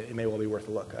site, it may well be worth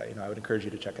a look. I would encourage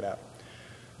you to check it out.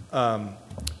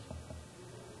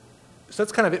 So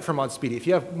that's kind of it for ModSPDY. If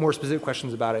you have more specific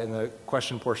questions about it in the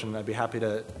question portion, I'd be happy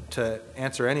to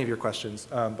answer any of your questions.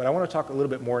 But I want to talk a little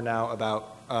bit more now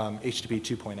about HTTP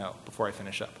 2.0 before I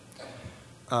finish up.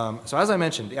 So as I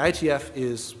mentioned, the IETF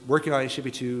is working on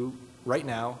HTTP 2 right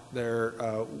now. They're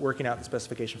working out the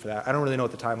specification for that. I don't really know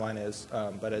what the timeline is,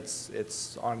 but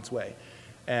it's on its way.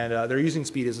 And they're using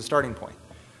speed as a starting point.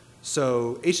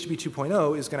 So HTTP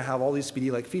 2.0 is going to have all these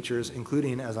SPDY-like features,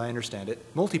 including, as I understand it,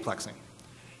 multiplexing.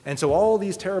 And so all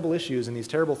these terrible issues and these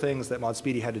terrible things that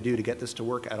ModSPDY had to do to get this to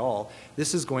work at all,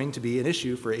 this is going to be an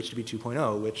issue for HTTP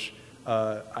 2.0, which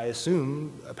I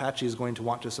assume Apache is going to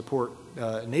want to support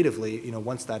natively,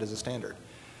 once that is a standard.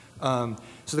 So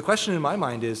the question in my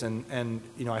mind is, and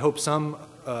I hope some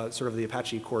sort of the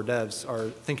Apache core devs are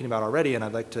thinking about already, and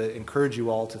I'd like to encourage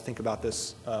you all to think about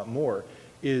this more,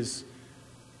 is,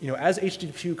 as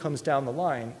HTTP 2 comes down the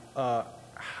line,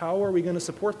 how are we going to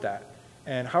support that?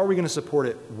 And how are we going to support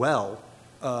it well,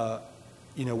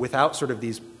 without sort of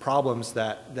these problems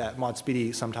that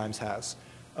ModSPDY sometimes has,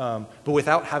 but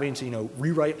without having to,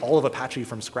 rewrite all of Apache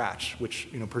from scratch, which,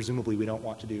 presumably we don't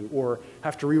want to do, or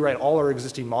have to rewrite all our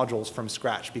existing modules from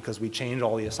scratch because we change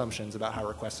all the assumptions about how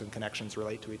requests and connections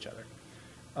relate to each other.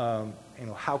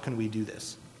 How can we do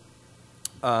this?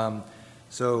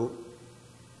 So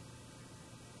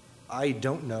I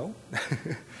don't know.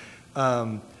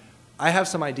 I have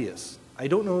some ideas. I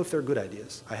don't know if they're good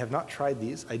ideas. I have not tried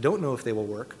these. I don't know if they will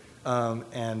work.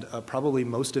 And probably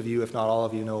most of you, if not all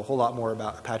of you, know a whole lot more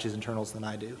about Apache's internals than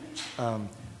I do.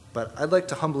 But I'd like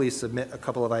to humbly submit a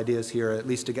couple of ideas here, at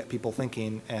least to get people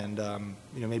thinking, and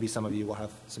maybe some of you will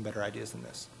have some better ideas than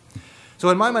this. So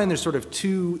in my mind, there's sort of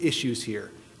two issues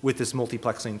here with this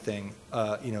multiplexing thing,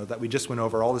 that we just went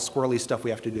over, all the squirrely stuff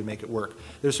we have to do to make it work.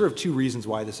 There's sort of two reasons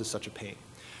why this is such a pain.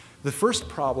 The first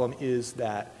problem is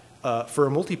that for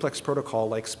a multiplex protocol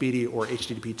like SPDY or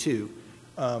HTTP2,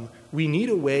 we need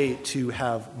a way to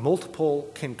have multiple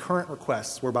concurrent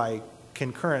requests, whereby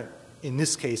concurrent, in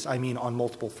this case, I mean on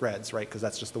multiple threads, right? Because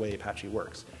that's just the way Apache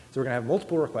works. So we're going to have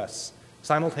multiple requests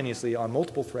simultaneously on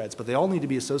multiple threads, but they all need to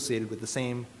be associated with the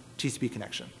same TCP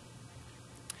connection.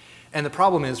 And the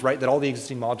problem is, right, that all the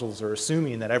existing modules are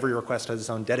assuming that every request has its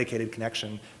own dedicated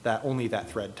connection that only that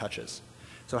thread touches.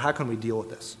 So how can we deal with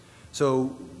this? So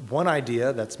one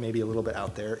idea that's maybe a little bit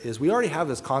out there is we already have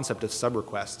this concept of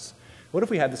sub-requests. What if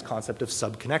we had this concept of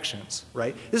sub-connections,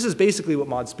 right? This is basically what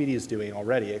ModSPDY is doing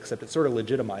already, except it sort of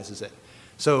legitimizes it.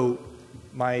 So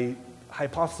my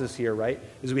hypothesis here, right,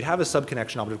 is we'd have a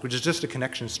sub-connection object, which is just a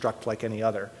connection struct like any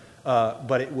other.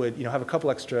 But it would, have a couple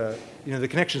extra, the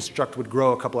connection struct would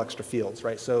grow a couple extra fields,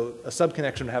 right? So a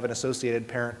sub-connection would have an associated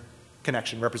parent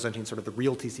connection representing sort of the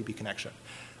real TCP connection.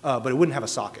 But it wouldn't have a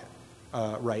socket.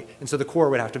 Right? And so the core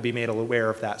would have to be made aware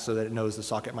of that so that it knows the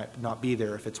socket might not be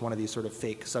there if it's one of these sort of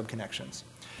fake sub-connections.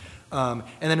 And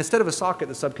then instead of a socket,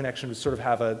 the sub-connection would sort of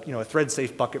have a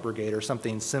thread-safe bucket brigade or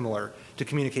something similar to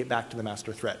communicate back to the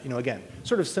master thread. Again,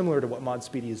 sort of similar to what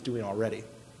ModSPDY is doing already.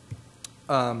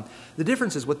 The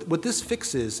difference is what this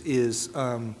fixes is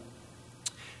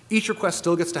each request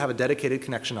still gets to have a dedicated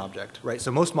connection object, right? So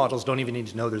most modules don't even need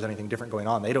to know there's anything different going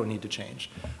on. They don't need to change.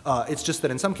 It's just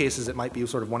that in some cases it might be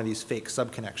sort of one of these fake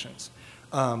sub-connections.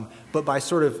 But by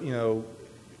sort of,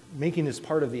 making this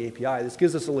part of the API, this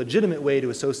gives us a legitimate way to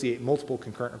associate multiple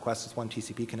concurrent requests with one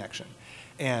TCP connection.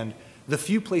 And the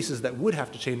few places that would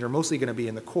have to change are mostly going to be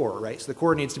in the core, right? So the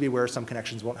core needs to be where some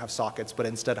connections won't have sockets, but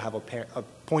instead have a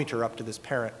pointer up to this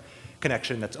parent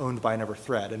connection that's owned by another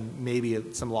thread, and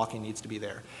maybe some locking needs to be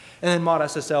there. And then mod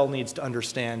SSL needs to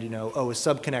understand, a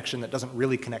sub-connection that doesn't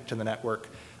really connect to the network,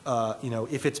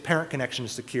 if its parent connection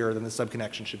is secure, then the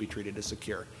sub-connection should be treated as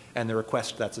secure. And the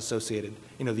request that's associated,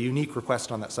 the unique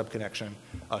request on that sub-connection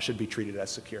should be treated as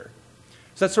secure.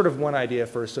 So that's sort of one idea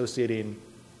for associating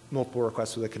multiple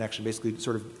requests with a connection, basically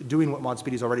sort of doing what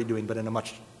ModSPDY is already doing, but in a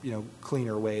much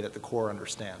cleaner way that the core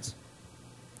understands.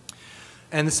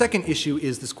 And the second issue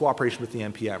is this cooperation with the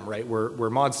NPM, right, where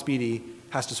ModSPDY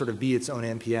has to sort of be its own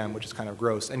NPM, which is kind of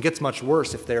gross, and gets much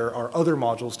worse if there are other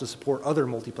modules to support other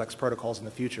multiplex protocols in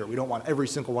the future. We don't want every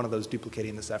single one of those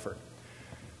duplicating this effort.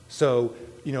 So,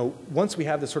 once we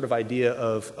have this sort of idea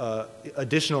of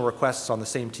additional requests on the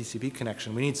same TCP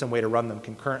connection, we need some way to run them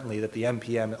concurrently that the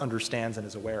NPM understands and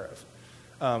is aware of.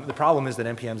 The problem is that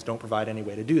NPMs don't provide any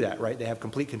way to do that, right? They have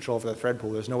complete control over the thread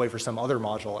pool. There's no way for some other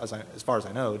module, as far as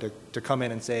I know, to come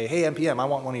in and say, hey, NPM, I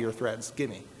want one of your threads. Give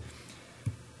me.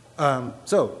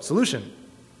 So, solution.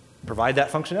 Provide that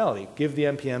functionality. Give the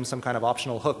NPM some kind of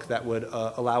optional hook that would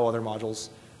allow other modules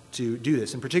to do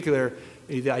this. In particular,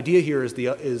 the idea here is the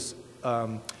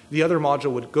other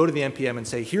module would go to the NPM and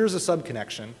say, here's a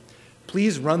sub-connection.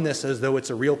 Please run this as though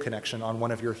it's a real connection on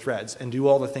one of your threads and do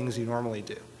all the things you normally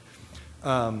do.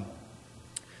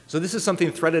 So this is something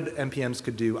threaded NPMs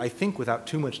could do, I think, without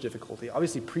too much difficulty.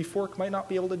 Obviously, pre-fork might not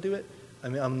be able to do it, I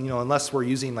mean, unless we're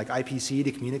using like IPC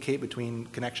to communicate between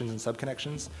connections and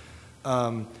sub-connections.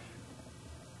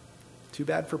 Too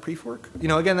bad for pre-fork.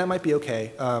 Again, that might be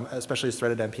okay, especially as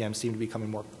threaded NPMs seem to be becoming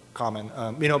more common.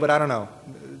 But I don't know.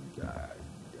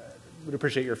 Would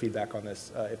appreciate your feedback on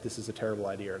this, if this is a terrible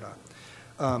idea or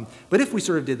not. But if we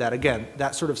sort of did that, again,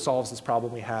 that sort of solves this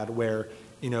problem we had where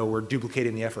we're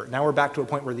duplicating the effort. Now we're back to a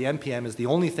point where the NPM is the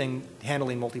only thing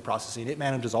handling multiprocessing. It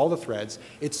manages all the threads.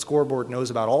 Its scoreboard knows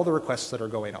about all the requests that are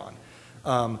going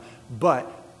on.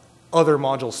 But other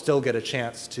modules still get a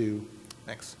chance to,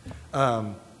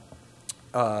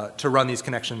 to run these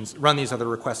connections, run these other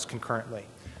requests concurrently.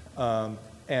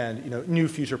 And new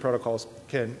future protocols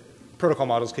can protocol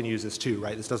models can use this too,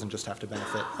 right? This doesn't just have to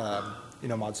benefit,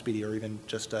 mod SPDY or even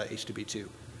just HTTP2.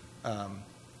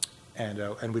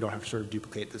 And we don't have to sort of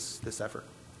duplicate this effort.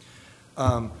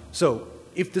 So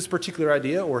if this particular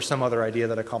idea or some other idea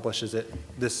that accomplishes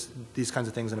these kinds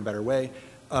of things in a better way,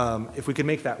 if we could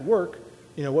make that work,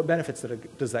 what benefits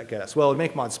does that get us? Well, it would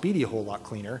make mod SPDY a whole lot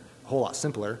cleaner, a whole lot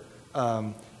simpler.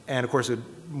 And of course,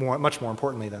 much more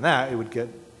importantly than that, it would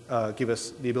give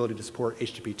us the ability to support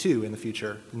HTTP2 in the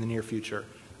future, in the near future,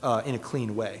 in a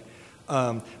clean way.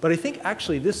 But I think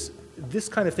actually this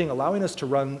kind of thing, allowing us to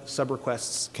run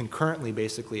sub-requests concurrently,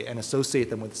 basically, and associate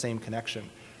them with the same connection,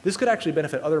 this could actually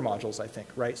benefit other modules, I think,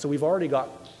 right? So we've already got,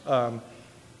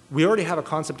 we already have a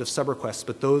concept of sub-requests,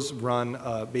 but those run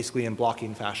basically in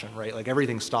blocking fashion, right? Like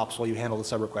everything stops while you handle the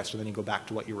sub-request, and then you go back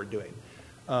to what you were doing.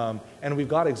 And we've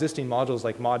got existing modules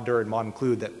like mod_dir and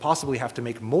mod_include that possibly have to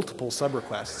make multiple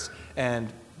sub-requests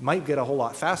and might get a whole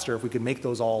lot faster if we could make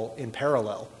those all in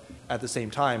parallel at the same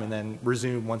time and then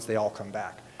resume once they all come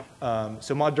back.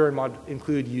 So mod_dir and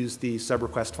mod_include use the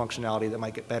sub-request functionality that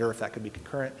might get better if that could be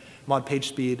concurrent. Mod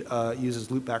PageSpeed uses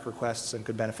loopback requests and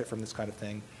could benefit from this kind of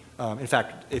thing. In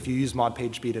fact, if you use mod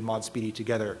PageSpeed and mod SPDY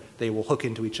together, they will hook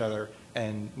into each other,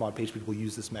 and mod PageSpeed will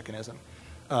use this mechanism.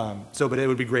 But it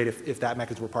would be great if that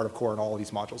mechanism were part of core and all of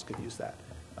these modules could use that.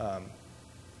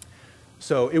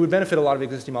 So it would benefit a lot of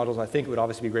existing modules. I think it would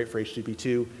obviously be great for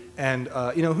HTTP2. And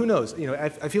who knows? I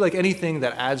feel like anything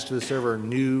that adds to the server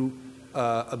new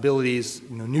abilities,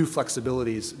 new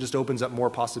flexibilities, just opens up more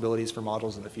possibilities for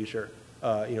modules in the future.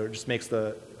 It just makes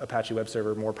the Apache web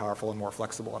server more powerful and more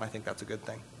flexible, and I think that's a good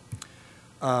thing.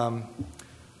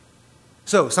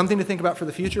 So something to think about for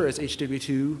the future as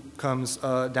HTTP2 comes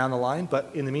down the line, but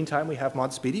in the meantime, we have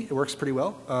mod SPDY. It works pretty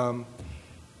well.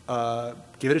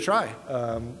 Give it a try.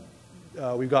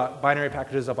 We've got binary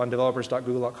packages up on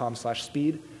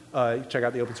developers.google.com/speed. Check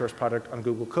out the open source project on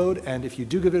Google Code, and if you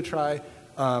do give it a try,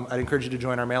 I'd encourage you to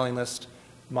join our mailing list,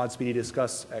 mod SPDY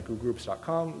Discuss at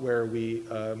googlegroups.com, where we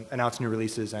announce new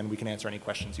releases and we can answer any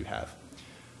questions you have.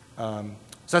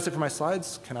 So that's it for my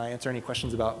slides. Can I answer any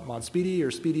questions about mod SPDY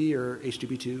or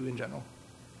HTTP2 in general?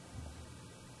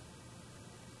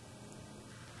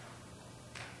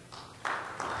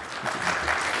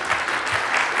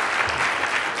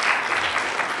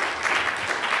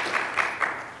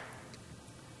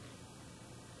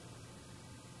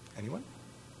 Anyone?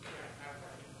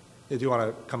 Do you want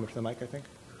to come up to the mic, I think?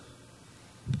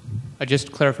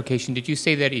 Just clarification, did you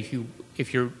say that if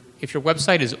your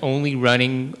website is only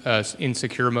running in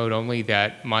secure mode only,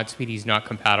 that mod SPDY is not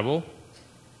compatible?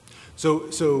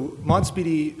 So mod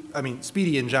SPDY, I mean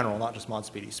SPDY in general, not just mod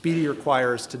SPDY. SPDY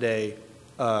requires today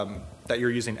that you're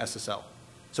using SSL.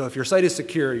 So if your site is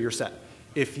secure, you're set.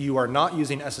 If you are not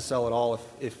using SSL at all,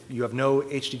 if you have no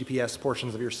HTTPS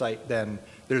portions of your site, then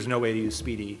there's no way to use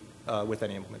SPDY with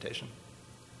any implementation.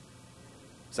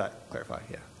 Does that clarify?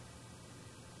 Yeah.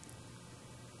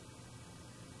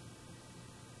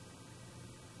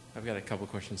 I've got a couple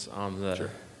questions. Sure.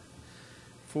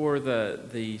 For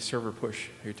the server push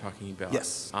you're talking about.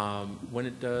 Yes. When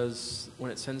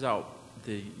it sends out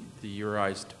the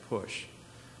URIs to push,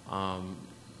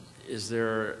 is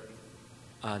there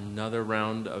another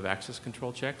round of access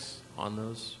control checks on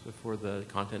those before the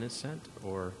content is sent,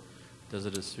 or does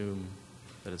it assume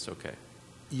that it's okay?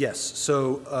 Yes.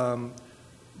 So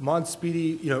mod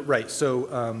SPDY, right.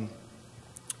 So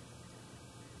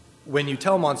when you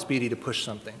tell mod SPDY to push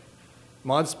something,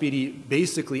 mod SPDY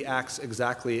basically acts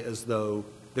exactly as though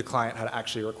the client had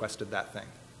actually requested that thing.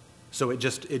 So it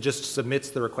just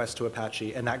submits the request to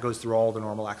Apache, and that goes through all the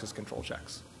normal access control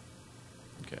checks.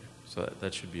 Okay, so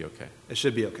that should be okay. It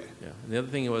should be okay. Yeah. And the other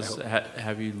thing was,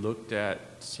 have you looked at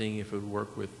seeing if it would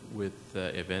work with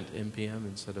event NPM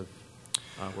instead of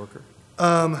worker?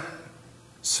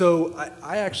 So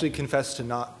I actually confess to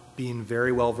not being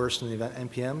very well versed in the event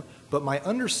NPM, but my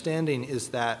understanding is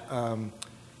that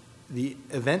the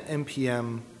event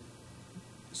NPM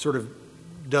sort of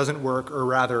doesn't work, or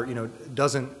rather,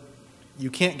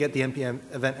 you can't get the event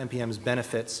NPM's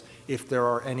benefits if there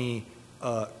are any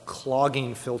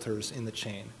clogging filters in the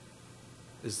chain.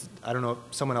 I don't know,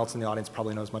 someone else in the audience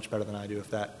probably knows much better than I do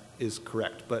if that is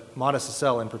correct, but mod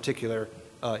SSL in particular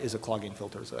is a clogging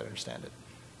filter, as I understand it.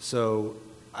 So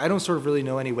I don't sort of really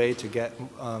know any way to get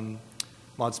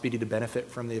mod SPDY to benefit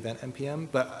from the event NPM,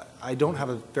 but I don't have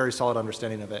a very solid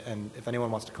understanding of it, and if anyone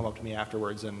wants to come up to me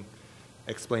afterwards and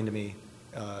explain to me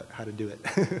how to do it,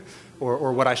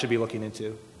 or what I should be looking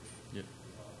into. Yeah.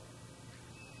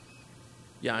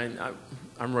 Yeah, and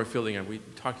I'm Roy Fielding, and we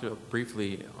talked about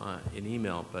briefly in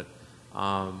email, but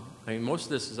I mean, most of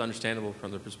this is understandable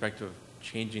from the perspective of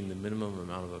changing the minimum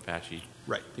amount of Apache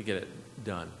Right. to get it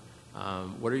done.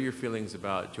 What are your feelings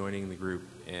about joining the group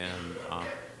and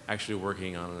actually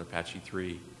working on an Apache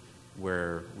 3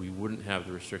 where we wouldn't have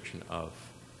the restriction of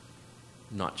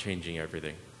not changing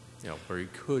everything, where you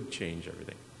could change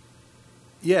everything?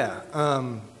 Yeah.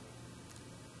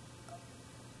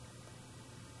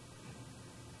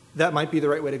 That might be the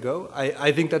right way to go.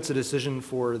 I think that's a decision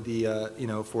for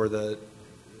the for the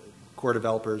core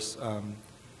developers.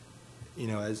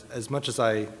 As much as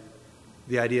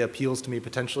the idea appeals to me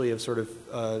potentially of sort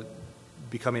of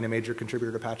becoming a major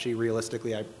contributor to Apache,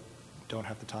 realistically, I don't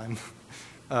have the time.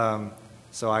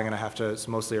 So I'm going to have to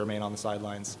mostly remain on the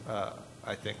sidelines,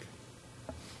 I think,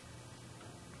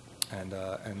 and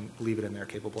leave it in their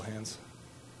capable hands.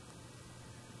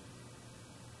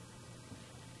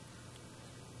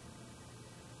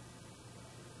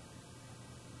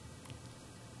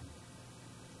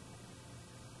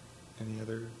 Any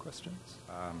other questions?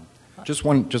 Just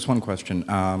one question.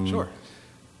 Sure.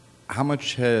 How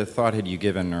much thought had you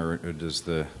given, or does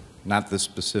not the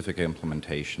specific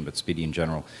implementation, but SPDY in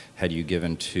general, had you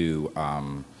given to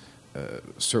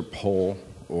SERP poll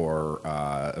or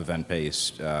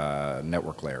event-based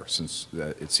network layer? Since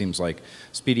it seems like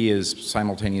SPDY is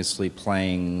simultaneously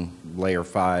playing layer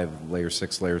 5, layer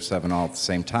 6, layer 7 all at the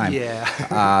same time. Yeah.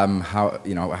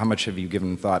 How much have you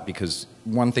given thought? Because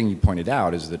one thing you pointed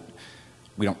out is that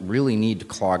we don't really need to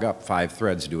clog up 5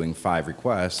 threads doing 5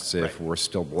 requests if we're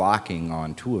still blocking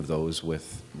on 2 of those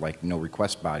with like no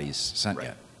request bodies sent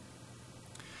yet.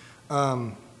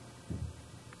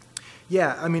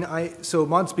 Yeah, I mean, so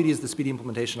mod SPDY is the SPDY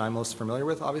implementation I'm most familiar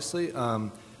with, obviously.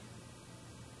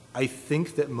 I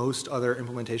think that most other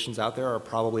implementations out there are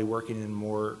probably working in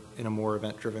a more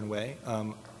event-driven way.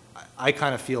 I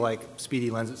kind of feel like SPDY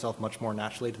lends itself much more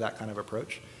naturally to that kind of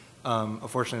approach.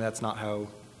 Unfortunately, that's not how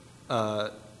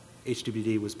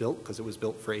HTTPD was built, because it was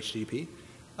built for HTTP.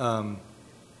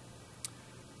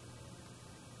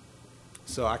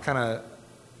 So I don't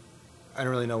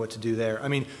really know what to do there. I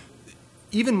mean,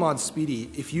 even mod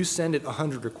SPDY, if you send it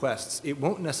 100 requests, it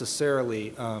won't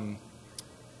necessarily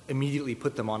immediately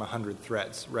put them on 100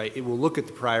 threads, right? It will look at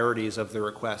the priorities of the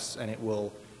requests, and it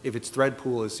will, if its thread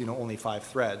pool is only 5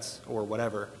 threads or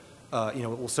whatever, it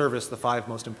will service the 5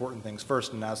 most important things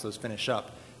first, and as those finish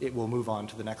up, it will move on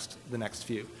to the next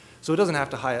few. So it doesn't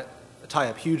have to tie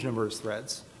up huge numbers of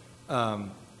threads.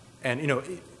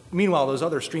 Meanwhile, those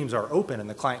other streams are open, and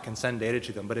the client can send data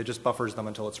to them, but it just buffers them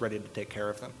until it's ready to take care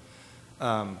of them.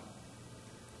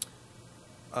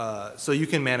 So you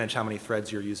can manage how many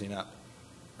threads you're using up.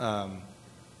 But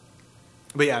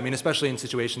yeah, I mean, especially in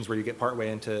situations where you get partway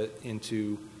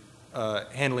into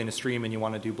handling a stream and you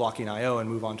want to do blocking I/O and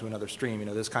move on to another stream,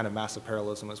 this kind of massive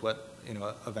parallelism is what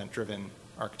event-driven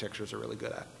architectures are really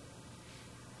good at.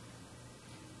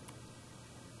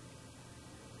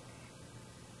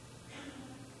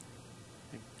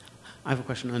 I have a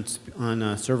question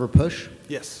on server push.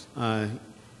 Yes.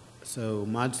 So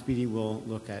mod SPDY will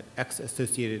look at X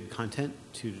associated content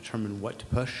to determine what to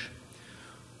push.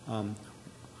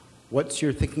 What's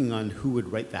your thinking on who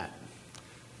would write that?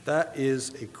 That is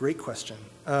a great question.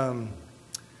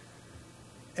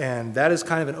 And that is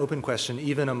kind of an open question,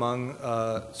 even among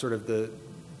sort of the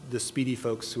SPDY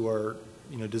folks who are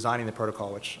designing the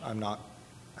protocol, which I'm not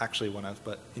actually one of,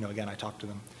 but again, I talk to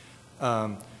them.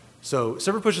 So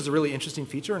server push is a really interesting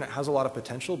feature, and it has a lot of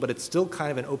potential, but it's still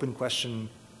kind of an open question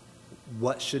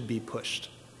what should be pushed.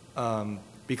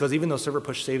 Because even though server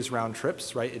push saves round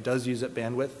trips, right, it does use up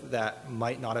bandwidth that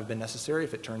might not have been necessary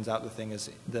if it turns out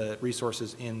the resource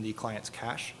is in the client's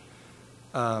cache.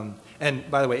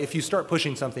 And by the way, if you start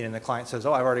pushing something and the client says,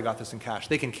 oh, I've already got this in cache,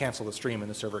 they can cancel the stream and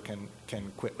the server can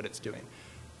quit what it's doing.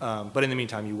 But in the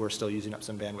meantime, you were still using up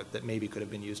some bandwidth that maybe could have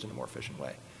been used in a more efficient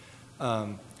way.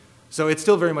 So it's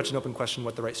still very much an open question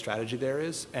what the right strategy there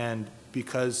is. And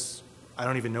because I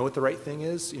don't even know what the right thing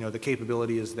is, the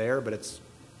capability is there, but it's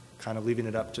kind of leaving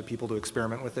it up to people to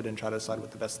experiment with it and try to decide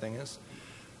what the best thing is.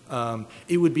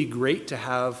 It would be great to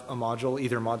have a module,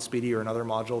 either mod SPDY or another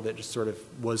module that just sort of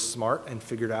was smart and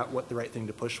figured out what the right thing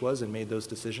to push was and made those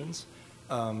decisions.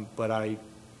 But I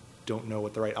don't know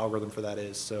what the right algorithm for that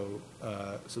is, so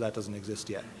that doesn't exist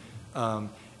yet.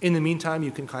 In the meantime,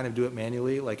 you can kind of do it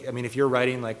manually. Like, I mean, if you're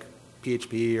writing like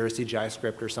PHP or a CGI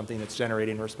script or something that's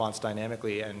generating a response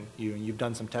dynamically, and you've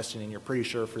done some testing and you're pretty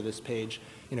sure for this page,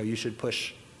 you should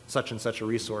push such and such a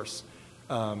resource.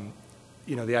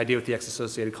 The idea with the X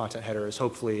associated content header is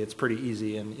hopefully it's pretty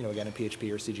easy, and again in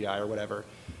PHP or CGI or whatever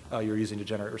you're using to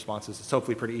generate responses, it's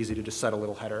hopefully pretty easy to just set a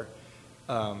little header.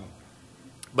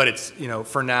 But it's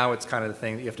for now it's kind of the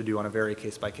thing that you have to do on a very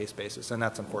case by case basis, and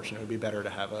that's unfortunate. It would be better to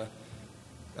have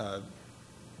a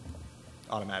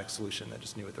automatic solution that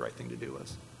just knew what the right thing to do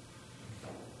was.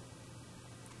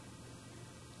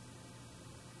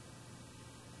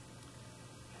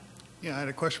 Yeah, I had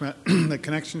a question about the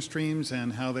connection streams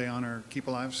and how they honor keep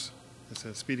alives. Does a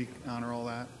SPDY honor all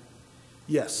that?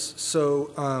 Yes. So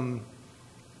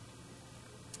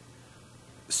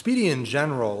SPDY in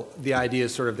general, the idea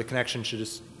is sort of the connection should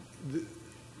just,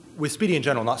 with SPDY in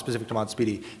general, not specific to mod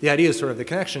SPDY, the idea is sort of the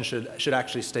connection should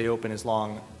actually stay open as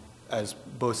long as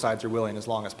both sides are willing, as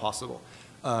long as possible.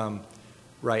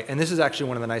 Right, and this is actually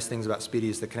one of the nice things about SPDY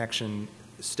is the connection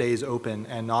stays open,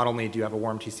 and not only do you have a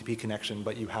warm TCP connection,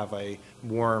 but you have a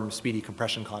warm SPDY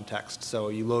compression context. So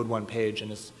you load one page,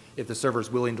 and if the server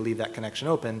is willing to leave that connection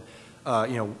open,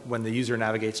 you know, when the user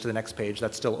navigates to the next page,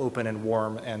 that's still open and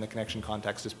warm, and the connection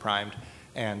context is primed,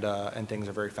 and things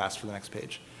are very fast for the next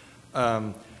page.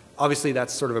 Obviously,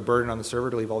 that's sort of a burden on the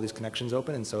server to leave all these connections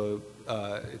open, and so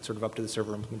it's sort of up to the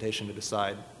server implementation to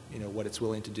decide, you know, what it's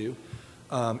willing to do.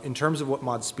 In terms of what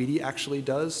mod SPDY actually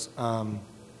does, I'm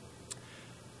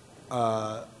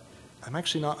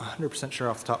actually not 100% sure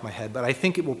off the top of my head, but I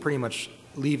think it will pretty much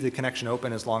leave the connection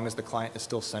open as long as the client is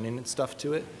still sending its stuff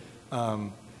to it.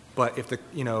 But if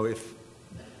if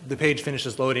the page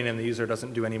finishes loading and the user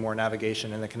doesn't do any more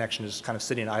navigation and the connection is kind of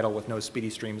sitting idle with no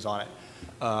SPDY streams on it,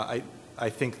 I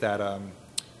think that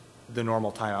the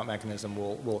normal timeout mechanism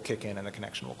will kick in and the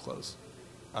connection will close.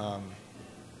 But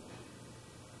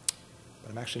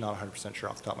I'm actually not 100% sure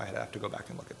off the top of my head. I have to go back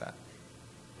and look at that.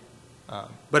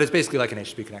 But it's basically like an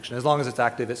HTTP connection. As long as it's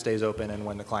active, it stays open, and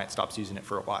when the client stops using it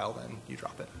for a while, then you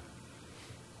drop it.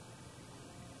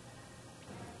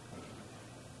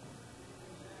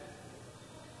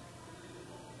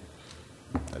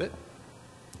 That's it.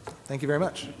 Thank you very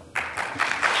much.